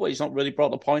World Cup, but he's not really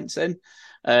brought the points in.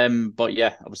 But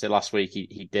yeah, obviously last week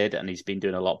he did, and he's been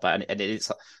doing a lot better. And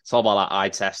it's all about that eye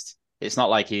test. It's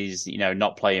not like he's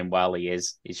not playing well.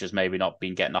 He's just maybe not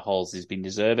been getting the holes he's been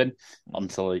deserving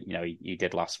until he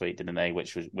did last week, didn't he?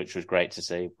 Which was great to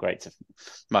see.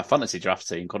 My fantasy draft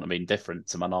team couldn't have been different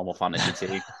to my normal fantasy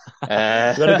team. You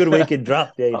had a good week in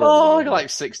draft, yeah. I got like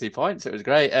 60 points. It was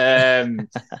great.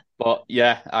 But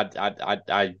yeah,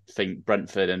 I think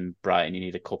Brentford and Brighton, you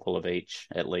need a couple of each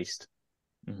at least.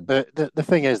 The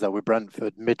thing is that with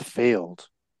Brentford midfield,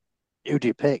 who do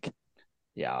you pick?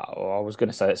 Yeah, I was going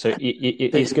to say it. So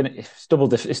it's double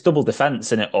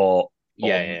defense in it, or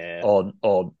double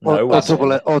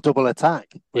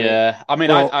attack. Yeah, I mean,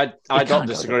 I don't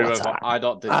disagree with.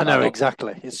 I know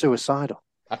exactly. It's suicidal.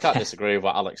 I can't disagree with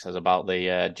what Alex says about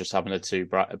the just having the 2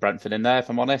 Brentford in there, if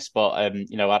I'm honest. But I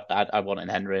wanted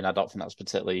Henry, and I don't think that's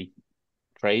particularly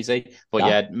crazy.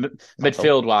 But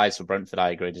midfield wise for Brentford, I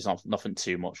agree. There's nothing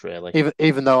too much really.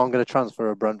 Even though I'm going to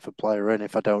transfer a Brentford player in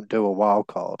if I don't do a wild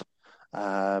card.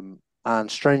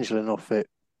 And strangely enough,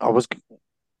 I was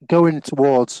going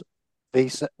towards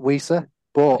Wisa,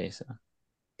 but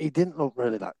he didn't look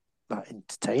really that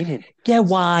entertaining. Yeah,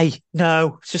 why?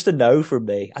 No, it's just a no from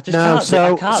me. I just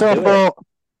can't. I thought,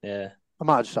 yeah, I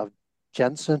might just have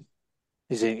Jensen.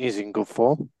 He's in good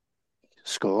form.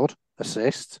 Scored,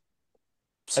 assist.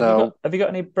 So have you got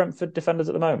any Brentford defenders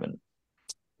at the moment?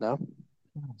 No.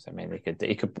 So I mean,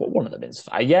 he could put one of them in.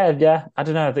 Yeah. I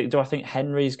don't know. Do I think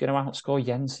Henry's going to outscore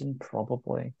Jensen?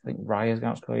 Probably. I think Raya's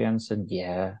going to outscore Jensen.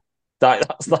 Yeah.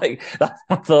 That's my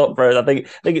thought, bro. I think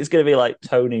it's going to be like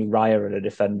Tony, Raya, and a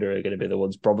defender are going to be the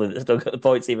ones probably that still got the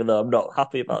points, even though I'm not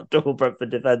happy about double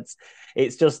Brentford defence.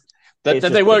 It's just.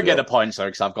 They won't get the points, though,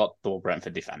 because I've got double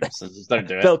Brentford defence. So just don't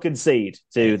do it. They'll concede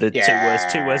to the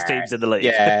two worst teams in the league.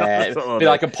 Yeah, it'd be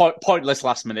like a pointless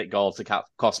last-minute goal to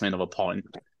cost me another point.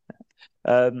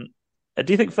 Do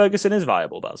you think Ferguson is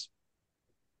viable, Baz,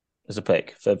 as a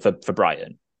pick for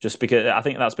Brighton? Just because I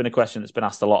think that's been a question that's been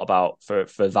asked a lot about for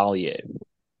value.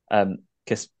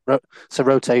 It's a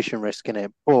rotation risk in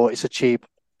it, but it's a cheap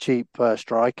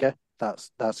striker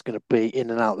that's going to be in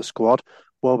and out of the squad.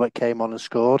 Welbeck came on and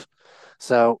scored.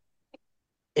 So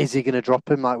is he going to drop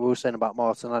him like we were saying about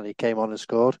Martinelli? He came on and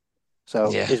scored.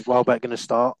 So is Welbeck going to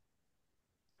start?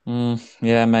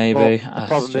 Yeah, maybe. The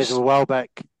problem is with Welbeck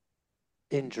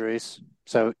injuries.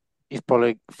 So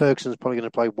Ferguson's probably going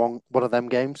to play one of them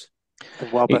games,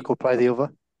 and Welbeck will play the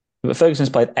other. But Ferguson's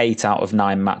played 8 out of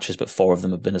 9 matches, but 4 of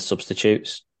them have been as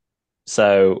substitutes.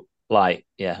 So, my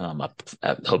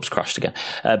hub's crashed again.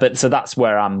 But so that's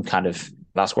where I'm kind of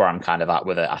at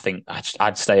with it. I think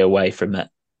I'd stay away from it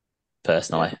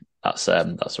personally. That's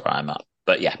where I'm at.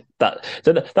 But yeah,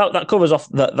 that covers off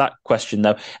that question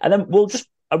though. And then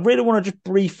I really want to just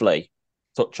briefly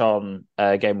touch on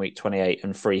game week 28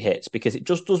 and free hits, because it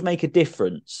just does make a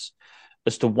difference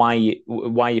as to why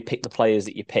you pick the players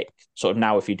that you pick. Sort of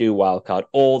now, if you do wildcard,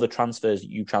 or the transfers that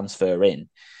you transfer in.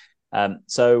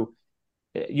 So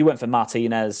you went for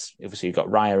Martinez. Obviously, you've got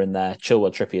Raya in there,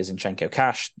 Chilwell, Trippier, Zinchenko,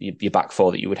 Cash. Your back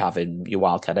four that you would have in your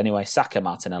wildcard anyway: Saka,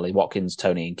 Martinelli, Watkins,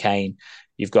 Tony, and Kane.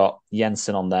 You've got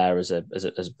Jensen on there as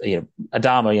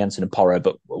Adama, Jensen, and Porro,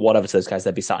 but whatever to those guys,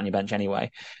 they'd be sat on your bench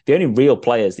anyway. The only real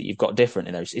players that you've got different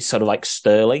in those is sort of like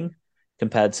Sterling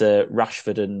compared to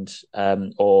Rashford and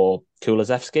or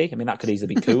Kulusevski. I mean, that could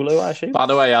easily be Kulu, I assume. By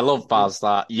the way, I love Baz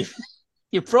that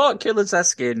you brought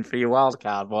Kulusevski in for your wild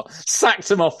card, but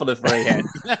sacked him off for the free hit.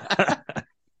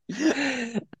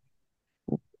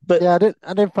 But yeah,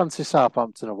 I didn't fancy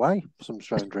Southampton away for some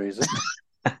strange reason.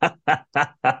 I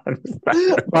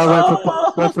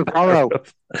went for Porro.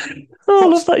 I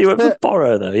love that you went for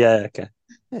Porro, though. Yeah, okay.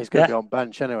 Yeah, he's going to be on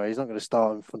bench anyway. He's not going to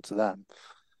start in front of them.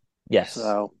 Yes.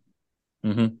 So.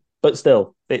 Mm-hmm. But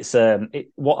still, it's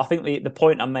what I think the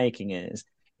point I'm making is,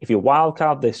 if you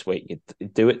wildcard this week, you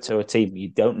do it to a team. You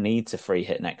don't need to free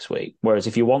hit next week. Whereas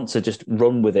if you want to just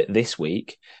run with it this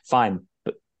week, fine.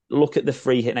 But look at the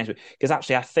free hit next week. Because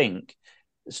actually, I think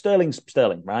Sterling,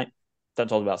 right? Don't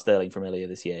talk about Sterling from earlier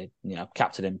this year. You know,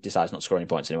 captain him, decides not to score any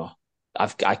points anymore.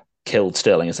 I killed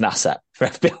Sterling as an asset for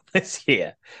FPL this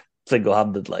year,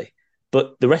 single-handedly.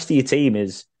 But the rest of your team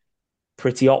is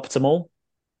pretty optimal.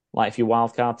 Like if you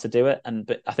wildcard to do it.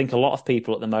 But I think a lot of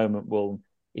people at the moment will,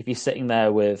 if you're sitting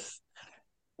there with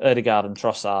Ødegaard and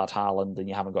Trossard, Haaland, and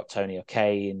you haven't got Tony or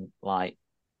Kane, like,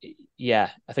 yeah,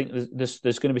 I think there's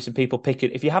going to be some people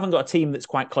picking. If you haven't got a team that's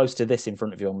quite close to this in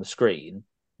front of you on the screen,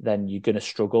 then you're going to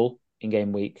struggle in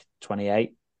game week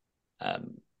 28,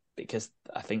 because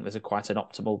I think there's quite an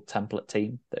optimal template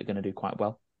team that are going to do quite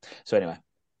well. So anyway,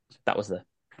 that was the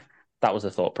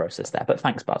thought process there. But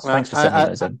thanks, Baz. Thanks for sending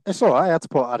those in. It's all right. I had to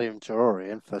put Adam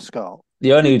Traore in for Scott.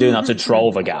 You're only doing that to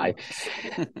troll the guy.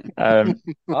 I'm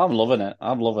loving it.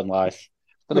 I'm loving life.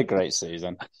 It's been a great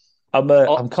season. Sorry,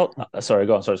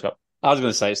 go on. Sorry, Scott. I was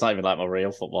going to say, it's not even like my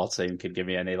real football team could give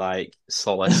me any like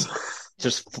solace.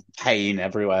 Just pain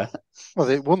everywhere. Well,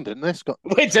 they won, didn't they, Scott?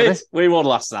 We did. We won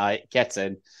last night. Get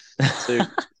in. I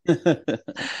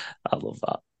love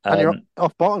that. And you're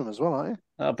off bottom as well, aren't you?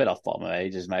 I've been off bottom of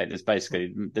ages, mate. It's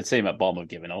basically the team at bottom have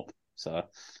given up. So,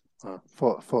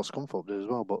 thought Scunthorpe did as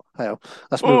well, but hey,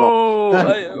 let's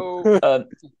move on.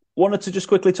 Wanted to just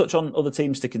quickly touch on other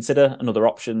teams to consider and other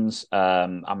options. We're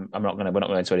not going to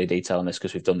go into any detail on this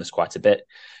because we've done this quite a bit.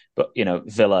 But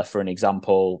Villa, for an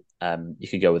example, you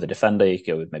could go with a defender. You could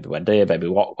go with maybe Wendy,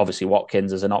 obviously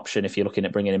Watkins as an option if you're looking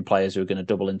at bringing in players who are going to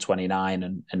double in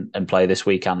 29 and play this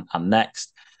week and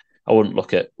next. I wouldn't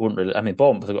really. I mean,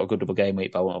 Bournemouth have got a good double game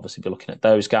week, but I won't obviously be looking at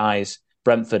those guys.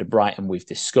 Brentford, Brighton, we've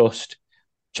discussed.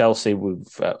 Chelsea, we've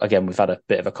had a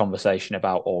bit of a conversation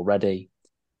about already.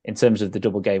 In terms of the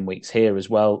double game weeks here as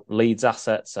well, Leeds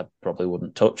assets I probably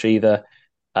wouldn't touch either.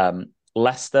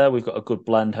 Leicester, we've got a good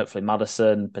blend. Hopefully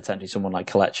Maddison, potentially someone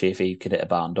like Kelechi if he could hit a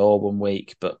barn door one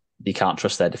week, but you can't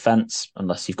trust their defence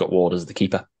unless you've got Ward as the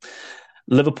keeper.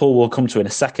 Liverpool we'll come to in a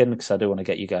second because I do want to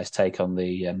get you guys' take on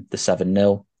the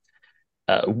 7-0.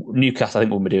 Newcastle, I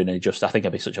think when we're doing any justice, I think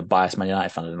I'd be such a biased Man United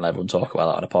fan and let everyone talk about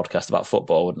that on a podcast about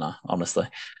football, wouldn't I? Honestly.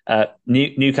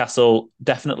 Newcastle,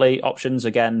 definitely options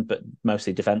again, but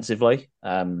mostly defensively.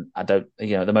 I don't,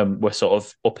 at the moment we're sort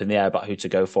of up in the air about who to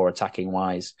go for attacking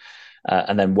wise.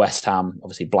 And then West Ham,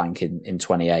 obviously blank in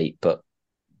 28, but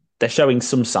they're showing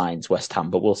some signs, West Ham,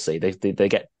 but we'll see. They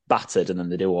get battered and then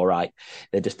they do all right.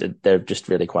 They're just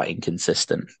really quite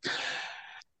inconsistent.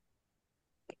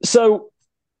 So,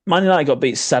 Man United got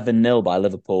beat 7-0 by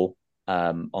Liverpool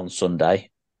on Sunday.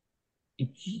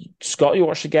 Scott, you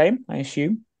watched the game, I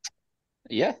assume?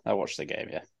 Yeah, I watched the game,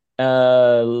 yeah.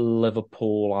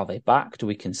 Liverpool, are they back? Do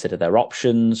we consider their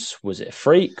options? Was it a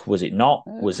freak? Was it not?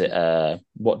 Was it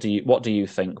what do you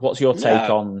think? What's your take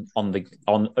on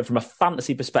from a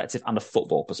fantasy perspective and a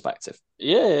football perspective?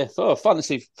 Yeah, for a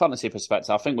fantasy perspective,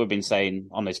 I think we've been saying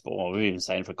on this, we've been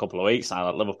saying for a couple of weeks now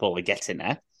that Liverpool are getting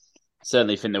there.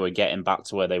 Certainly think they were getting back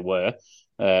to where they were.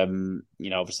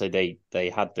 Obviously they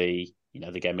had the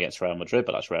game against Real Madrid,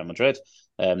 but that's Real Madrid.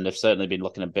 They've certainly been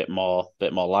looking a bit more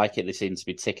like it. They seem to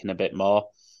be ticking a bit more.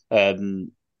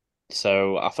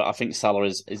 So I think Salah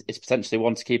is potentially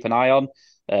one to keep an eye on.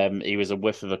 He was a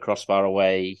whiff of a crossbar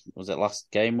away. Was it last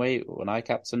game week when I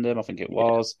captained him? I think it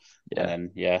was. Yeah.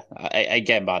 And then,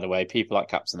 again, by the way, people that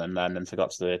captained him then and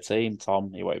forgot to do a team.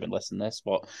 Tom, you won't even listen to this,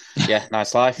 but yeah,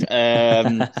 nice life.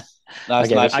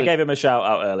 I gave him a shout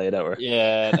out earlier, don't worry.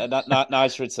 Yeah,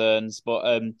 nice returns.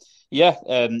 But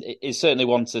it's certainly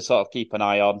one to sort of keep an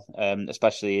eye on,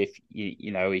 especially if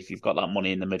if you've got that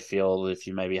money in the midfield. If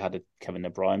you maybe had a Kevin De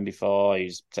Bruyne before,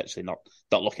 who's potentially not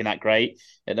looking that great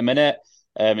at the minute.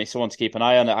 It's someone to keep an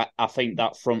eye on. I think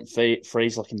that front three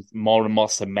is looking more and more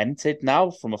cemented now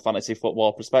from a fantasy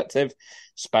football perspective,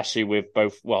 especially with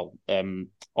both of them,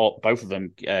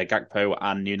 Gakpo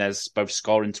and Nunez, both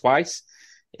scoring twice.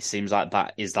 It seems like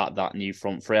that is that new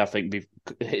front three. I think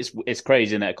it's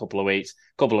crazy, isn't it? A couple of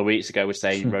weeks ago, we're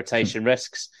saying rotation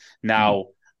risks. Now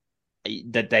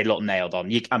they look nailed on.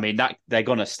 They're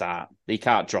going to start. You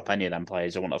can't drop any of them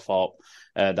players. I wouldn't have thought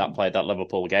that played that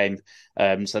Liverpool game.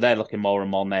 So they're looking more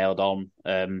and more nailed on.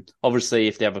 Obviously,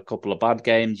 if they have a couple of bad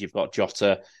games, you've got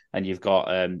Jota and you've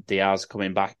got Diaz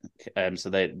coming back. So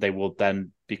they will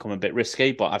then become a bit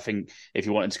risky. But I think if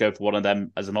you wanted to go for one of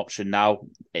them as an option now,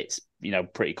 it's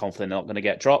pretty confident they're not going to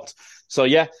get dropped. So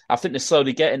yeah, I think they're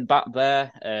slowly getting back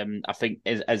there. I think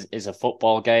as a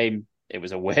football game, it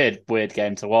was a weird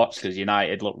game to watch because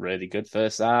United looked really good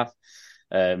first half.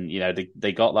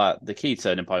 They got that. The key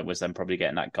turning point was them probably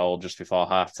getting that goal just before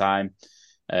half time.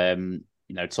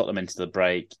 Took them into the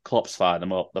break. Klopp's fired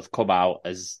them up. They've come out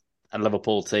as a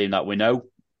Liverpool team that we know,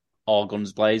 all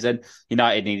guns blazing.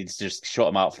 United needed to just shut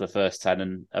them out for the first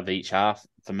 10 of each half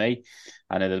for me.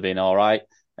 I know they've been all right.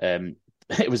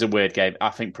 It was a weird game. I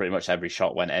think pretty much every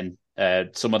shot went in.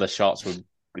 Some of the shots were,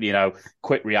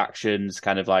 quick reactions,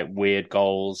 kind of like weird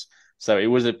goals. So it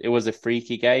was a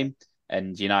freaky game.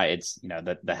 And United's,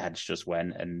 the heads just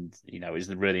went, and it was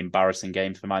a really embarrassing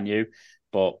game for Man U.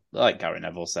 But like Gary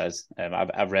Neville says,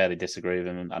 I rarely disagree with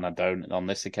him, and I don't on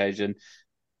this occasion.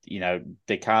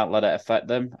 They can't let it affect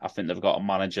them. I think they've got a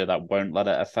manager that won't let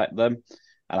it affect them,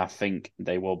 and I think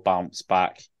they will bounce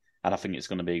back. And I think it's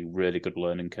going to be a really good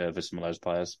learning curve for some of those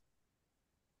players.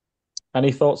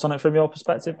 Any thoughts on it from your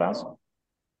perspective, Baz?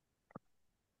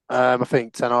 I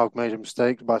think Ten Hag made a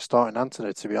mistake by starting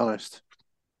Antony, to be honest.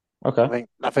 Okay.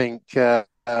 I think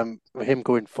him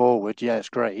going forward, yeah, it's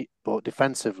great, but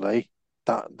defensively,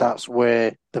 that's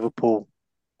where Liverpool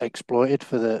exploited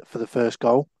for the first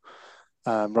goal.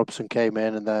 Robson came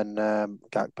in and then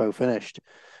Gakpo finished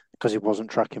because he wasn't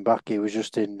tracking back. He was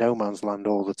just in no man's land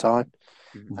all the time.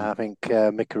 Mm-hmm. I think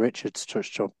Micah Richards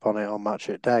touched up on it on Match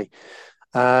at Day.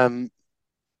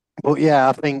 But yeah,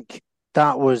 I think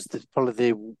that was probably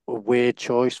the weird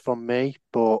choice from me.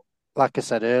 But like I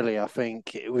said earlier, I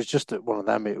think it was just one of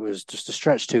them. It was just a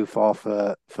stretch too far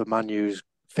for Man U's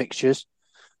fixtures.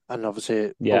 And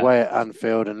obviously away at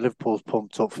Anfield, and Liverpool's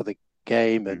pumped up for the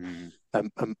game, and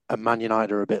Man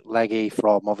United are a bit leggy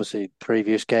from obviously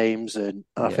previous games, and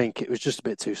I think it was just a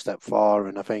bit too step far.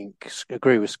 And I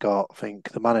agree with Scott. I think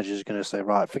the manager's going to say,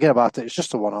 right, forget about it. It's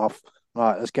just a one-off.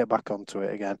 Right, let's get back onto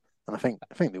it again. And I think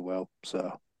they will.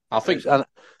 So I think,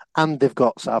 and they've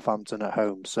got Southampton at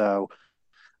home. So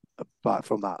apart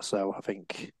from that, so I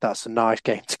think that's a nice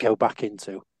game to go back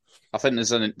into. I think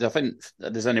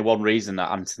there's only one reason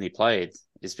that Antony played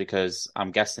is because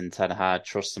I'm guessing Ten Hag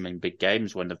trusts him in big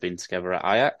games when they've been together at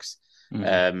Ajax.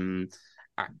 Mm-hmm.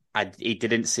 He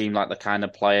didn't seem like the kind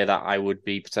of player that I would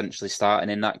be potentially starting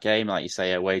in that game, like you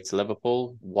say, away to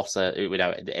Liverpool.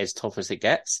 As tough as it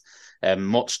gets,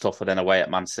 much tougher than away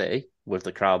at Man City with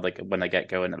the crowd when they get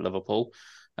going at Liverpool.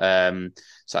 So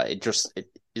it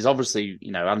is obviously,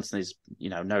 Antony's,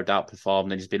 no doubt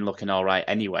performed, and he's been looking all right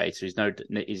anyway. So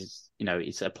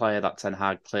he's a player that Ten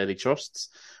Hag clearly trusts.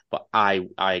 But I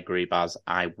agree, Baz.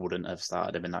 I wouldn't have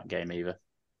started him in that game either.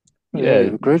 Yeah,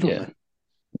 you agreed with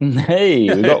me.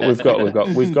 Hey, we've got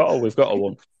a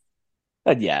one.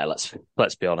 And yeah,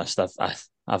 let's be honest. I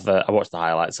watched the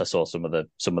highlights. I saw some of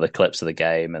the clips of the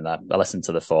game, and I listened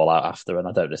to the fallout after, and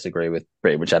I don't disagree with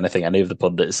pretty much anything any of the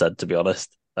pundits said, to be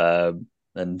honest. And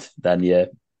then you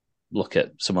look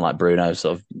at someone like Bruno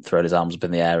sort of throwing his arms up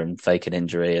in the air and faking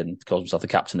injury and calls himself the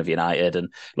captain of United. And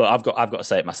look, I've got to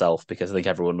say it myself, because I think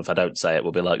everyone, if I don't say it,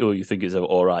 will be like, "Oh, you think he's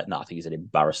all right?" No, I think he's an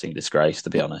embarrassing disgrace, to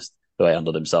be honest, the way he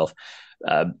handled himself.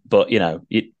 But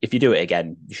if you do it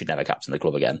again, you should never captain the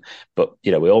club again. But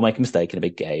we all make a mistake in a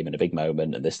big game and a big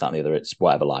moment, and this, that, and the other. It's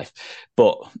whatever life.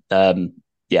 But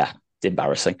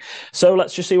embarrassing. So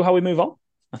let's just see how we move on.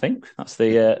 I think that's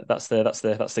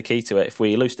the key to it. If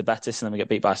we lose to Betis and then we get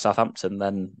beat by Southampton,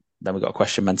 then we've got to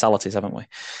question mentalities, haven't we?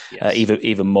 Yes.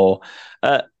 Even more.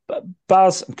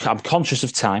 Baz, I'm conscious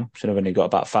of time, so I've only got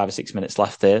about 5 or 6 minutes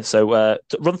left here. So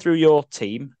run through your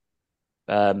team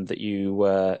that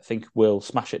you think will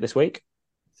smash it this week.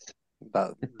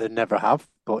 That they never have,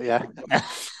 but yeah.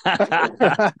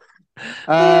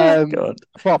 God.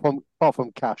 Apart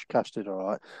from Cash did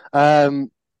all right.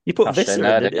 You put Cash Visser in in,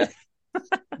 there, didn't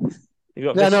you? You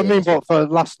got Yeah, no, I Visser in mean, this week. but for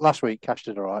last week, Cash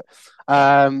did all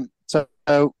right. So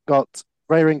got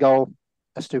Ray in goal,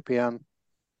 Estupian,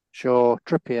 Shaw,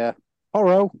 Trippier,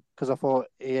 Porro, because I thought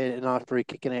he had a nice free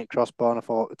kicking it crossbar, and I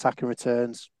thought attacking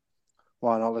returns,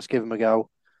 why not? Let's give him a go.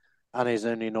 And he's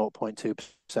only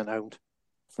 0.2% owned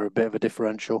for a bit of a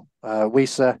differential.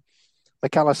 Wisa,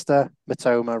 McAllister,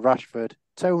 Matoma, Rashford,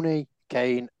 Tony,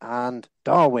 Kane, and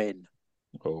Darwin.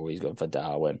 Oh, he's gone for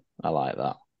Darwin. I like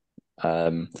that.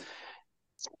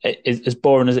 As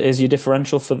boring as it is, your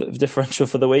differential for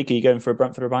the week. Are you going for a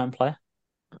Brentford or Brighton player?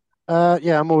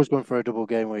 Yeah, I'm always going for a double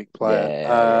game week player.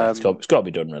 Yeah. It's got to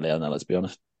be done, really, hasn't it? Let's be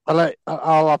honest.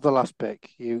 I'll have the last pick.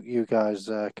 You guys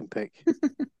can pick.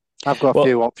 I've got a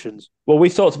few options. Well,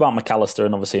 we've talked about McAllister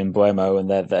and obviously Mbuemo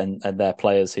and their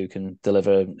players who can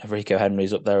deliver. Rico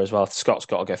Henry's up there as well. Scott's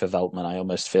got to go for Veltman. I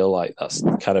almost feel like that's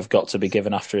kind of got to be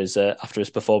given after his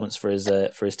performance for his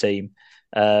team,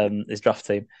 his draft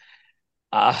team.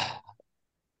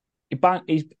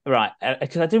 He's right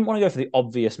because I didn't want to go for the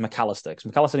obvious McAllister because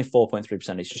McAllister only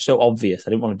 4.3%. It's just so obvious. I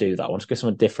didn't want to do that. I want to go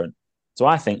something different. So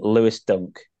I think Lewis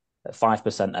Dunk at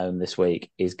 5% owned this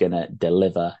week is going to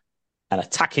deliver an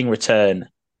attacking return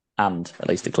and at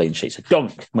least a clean sheet. So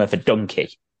Dunk, I'm going for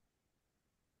Dunky.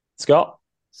 Scott?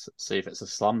 See if it's a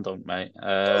slam dunk, mate.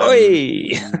 Oi!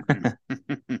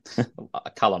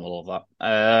 Callum will love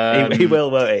that. He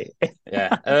will, won't he?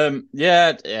 Yeah. I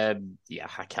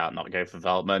can't not go for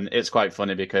Veltman. It's quite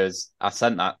funny because I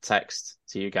sent that text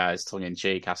to you guys tongue in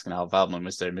cheek asking how Veltman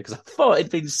was doing because I thought he'd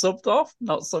been subbed off,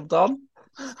 not subbed on.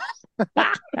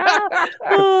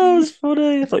 Oh, it's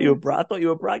funny. I thought you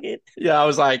were bragging. Yeah, I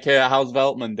was like, how's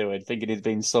Veltman doing? Thinking he's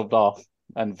been subbed off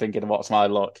and thinking, what's my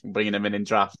luck? Bringing him in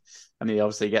draft. And he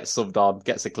obviously gets subbed on,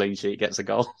 gets a clean sheet, gets a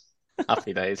goal.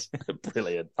 Happy days.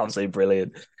 Brilliant. Absolutely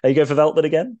brilliant. Are you going for Veltman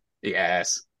again?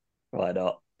 Yes. Why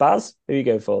not? Baz, who are you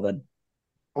going for then?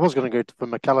 I was going to go for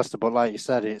McAllister, but like you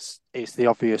said, it's the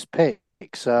obvious pick.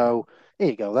 So here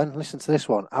you go then. Listen to this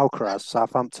one. Alcaraz,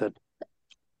 Southampton.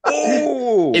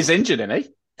 Oh, He's injured, isn't he?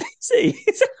 See,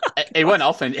 he went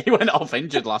off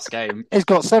injured last game. He's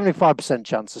got 75%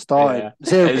 chance of starting.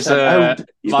 Yeah. 0%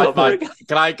 owned.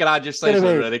 Can I just say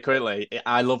something really quickly?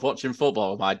 I love watching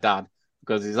football with my dad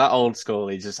because he's that old school.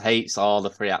 He just hates all the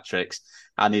theatrics,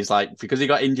 and he's like because he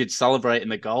got injured celebrating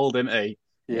the goal, didn't he?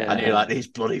 Yeah. And you're like these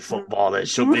bloody footballers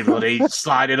should be bloody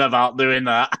sliding about doing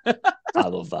that. I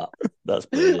love that. That's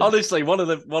brilliant. Honestly,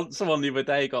 someone the other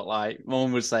day got like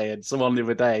Mum was saying someone the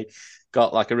other day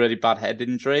got like a really bad head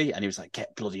injury, and he was like,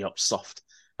 "Get bloody up soft."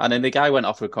 And then the guy went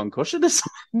off with concussion.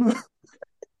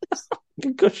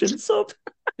 Concussion sub.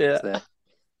 Yeah.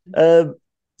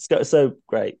 So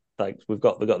great. Thanks. We've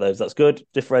got those. That's good.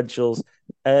 Differentials.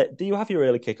 Do you have your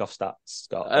early kickoff stats,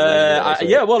 Scott?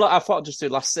 Well, I thought I'd just do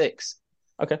last six.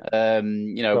 Okay.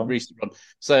 Recent run.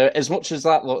 So as much as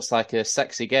that looks like a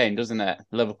sexy game, doesn't it?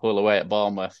 Liverpool away at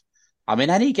Bournemouth. I mean,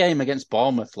 any game against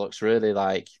Bournemouth looks really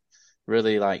like, I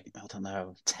don't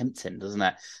know, tempting, doesn't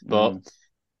it? But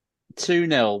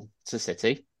 2-0 to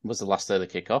City was the last day of the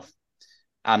kickoff.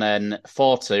 And then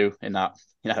 4-2 in that,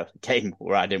 game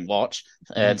where I didn't watch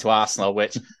to Arsenal,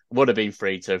 which would have been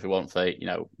 3-2 if it wasn't for,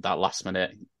 that last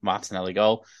minute Martinelli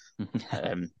goal.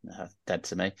 Dead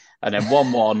to me. And then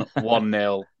 1-1,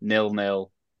 1-0, 0-0,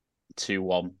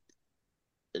 2-1.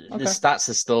 The stats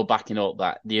are still backing up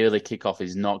that the early kickoff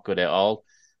is not good at all.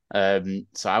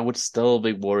 So I would still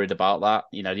be worried about that.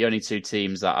 The only two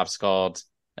teams that have scored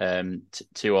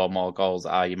two or more goals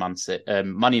are your Man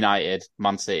United,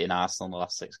 Man City, and Arsenal in the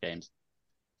last 6 games.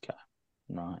 Okay,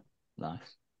 right,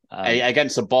 nice.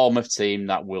 Against a Bournemouth team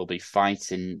that will be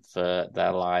fighting for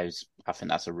their lives, I think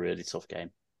that's a really tough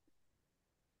game.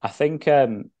 I think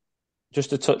just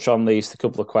to touch on a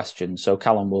couple of questions. So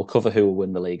Callum will cover who will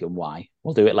win the league and why.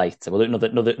 We'll do it later. We'll do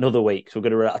it another week. So we're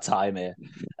going to run out of time here.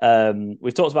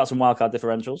 We've talked about some wildcard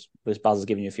differentials. This Baz has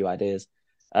given you a few ideas.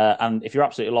 And if you're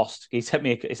absolutely lost, he sent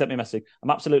me a message. I'm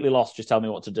absolutely lost. Just tell me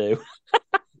what to do.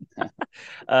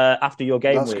 After your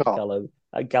game week,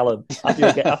 Callum,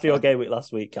 after your game week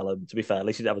last week, Callum, to be fair, at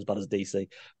least you didn't have as bad as DC.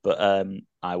 But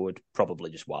I would probably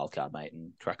just wildcard, mate,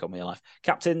 and crack on with your life.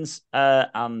 Captains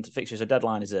and fixtures. A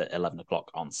deadline is at 11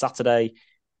 o'clock on Saturday.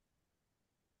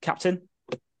 Captain,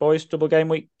 boys, double game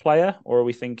week player, or are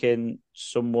we thinking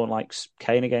someone like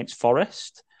Kane against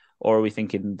Forest, or are we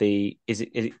thinking does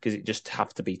it just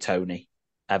have to be Tony,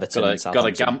 Everton, and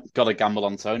Southampton? Got to gamble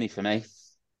on Tony for me.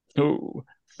 Ooh,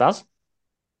 Baz?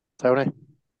 Tony.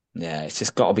 Yeah, it's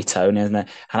just got to be Tony, isn't it?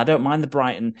 And I don't mind the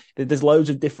Brighton. There's loads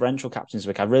of differential captains this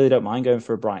week. I really don't mind going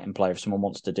for a Brighton player if someone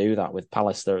wants to do that. With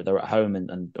Palace, they're at home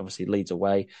and obviously Leeds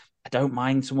away. I don't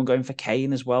mind someone going for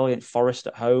Kane as well. Forest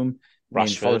at home.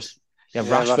 Rashford.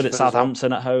 Rashford at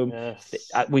Southampton at home. Yeah.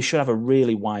 We should have a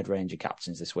really wide range of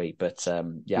captains this week, but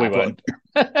we won't.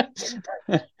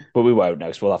 But we won't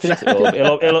know. So we'll have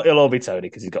it'll all be Tony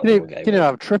because he's got a double game. You know,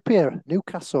 have Trippier,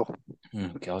 Newcastle.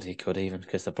 Oh God, he could even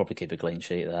because they'll probably keep a clean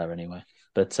sheet there anyway.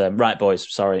 But right,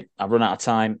 boys, sorry, I've run out of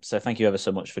time. So thank you ever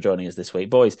so much for joining us this week,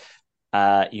 boys.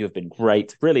 You have been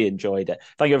great. Really enjoyed it.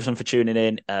 Thank you everyone for tuning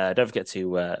in. Don't forget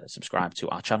to subscribe to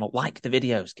our channel. Like the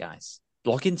videos, guys.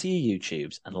 Log into your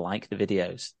YouTubes and like the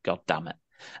videos. God damn it.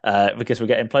 Because we're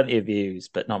getting plenty of views,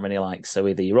 but not many likes. So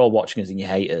either you're all watching us and you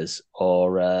hate us,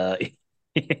 or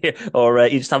or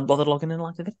you just haven't bothered logging in and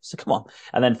like the video. So come on.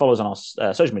 And then follow us on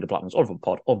our social media platforms, Audible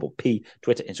Pod, Audible P,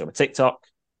 Twitter, Instagram, and TikTok.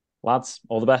 Lads,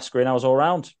 all the best. Green hours all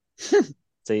round. See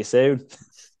you soon.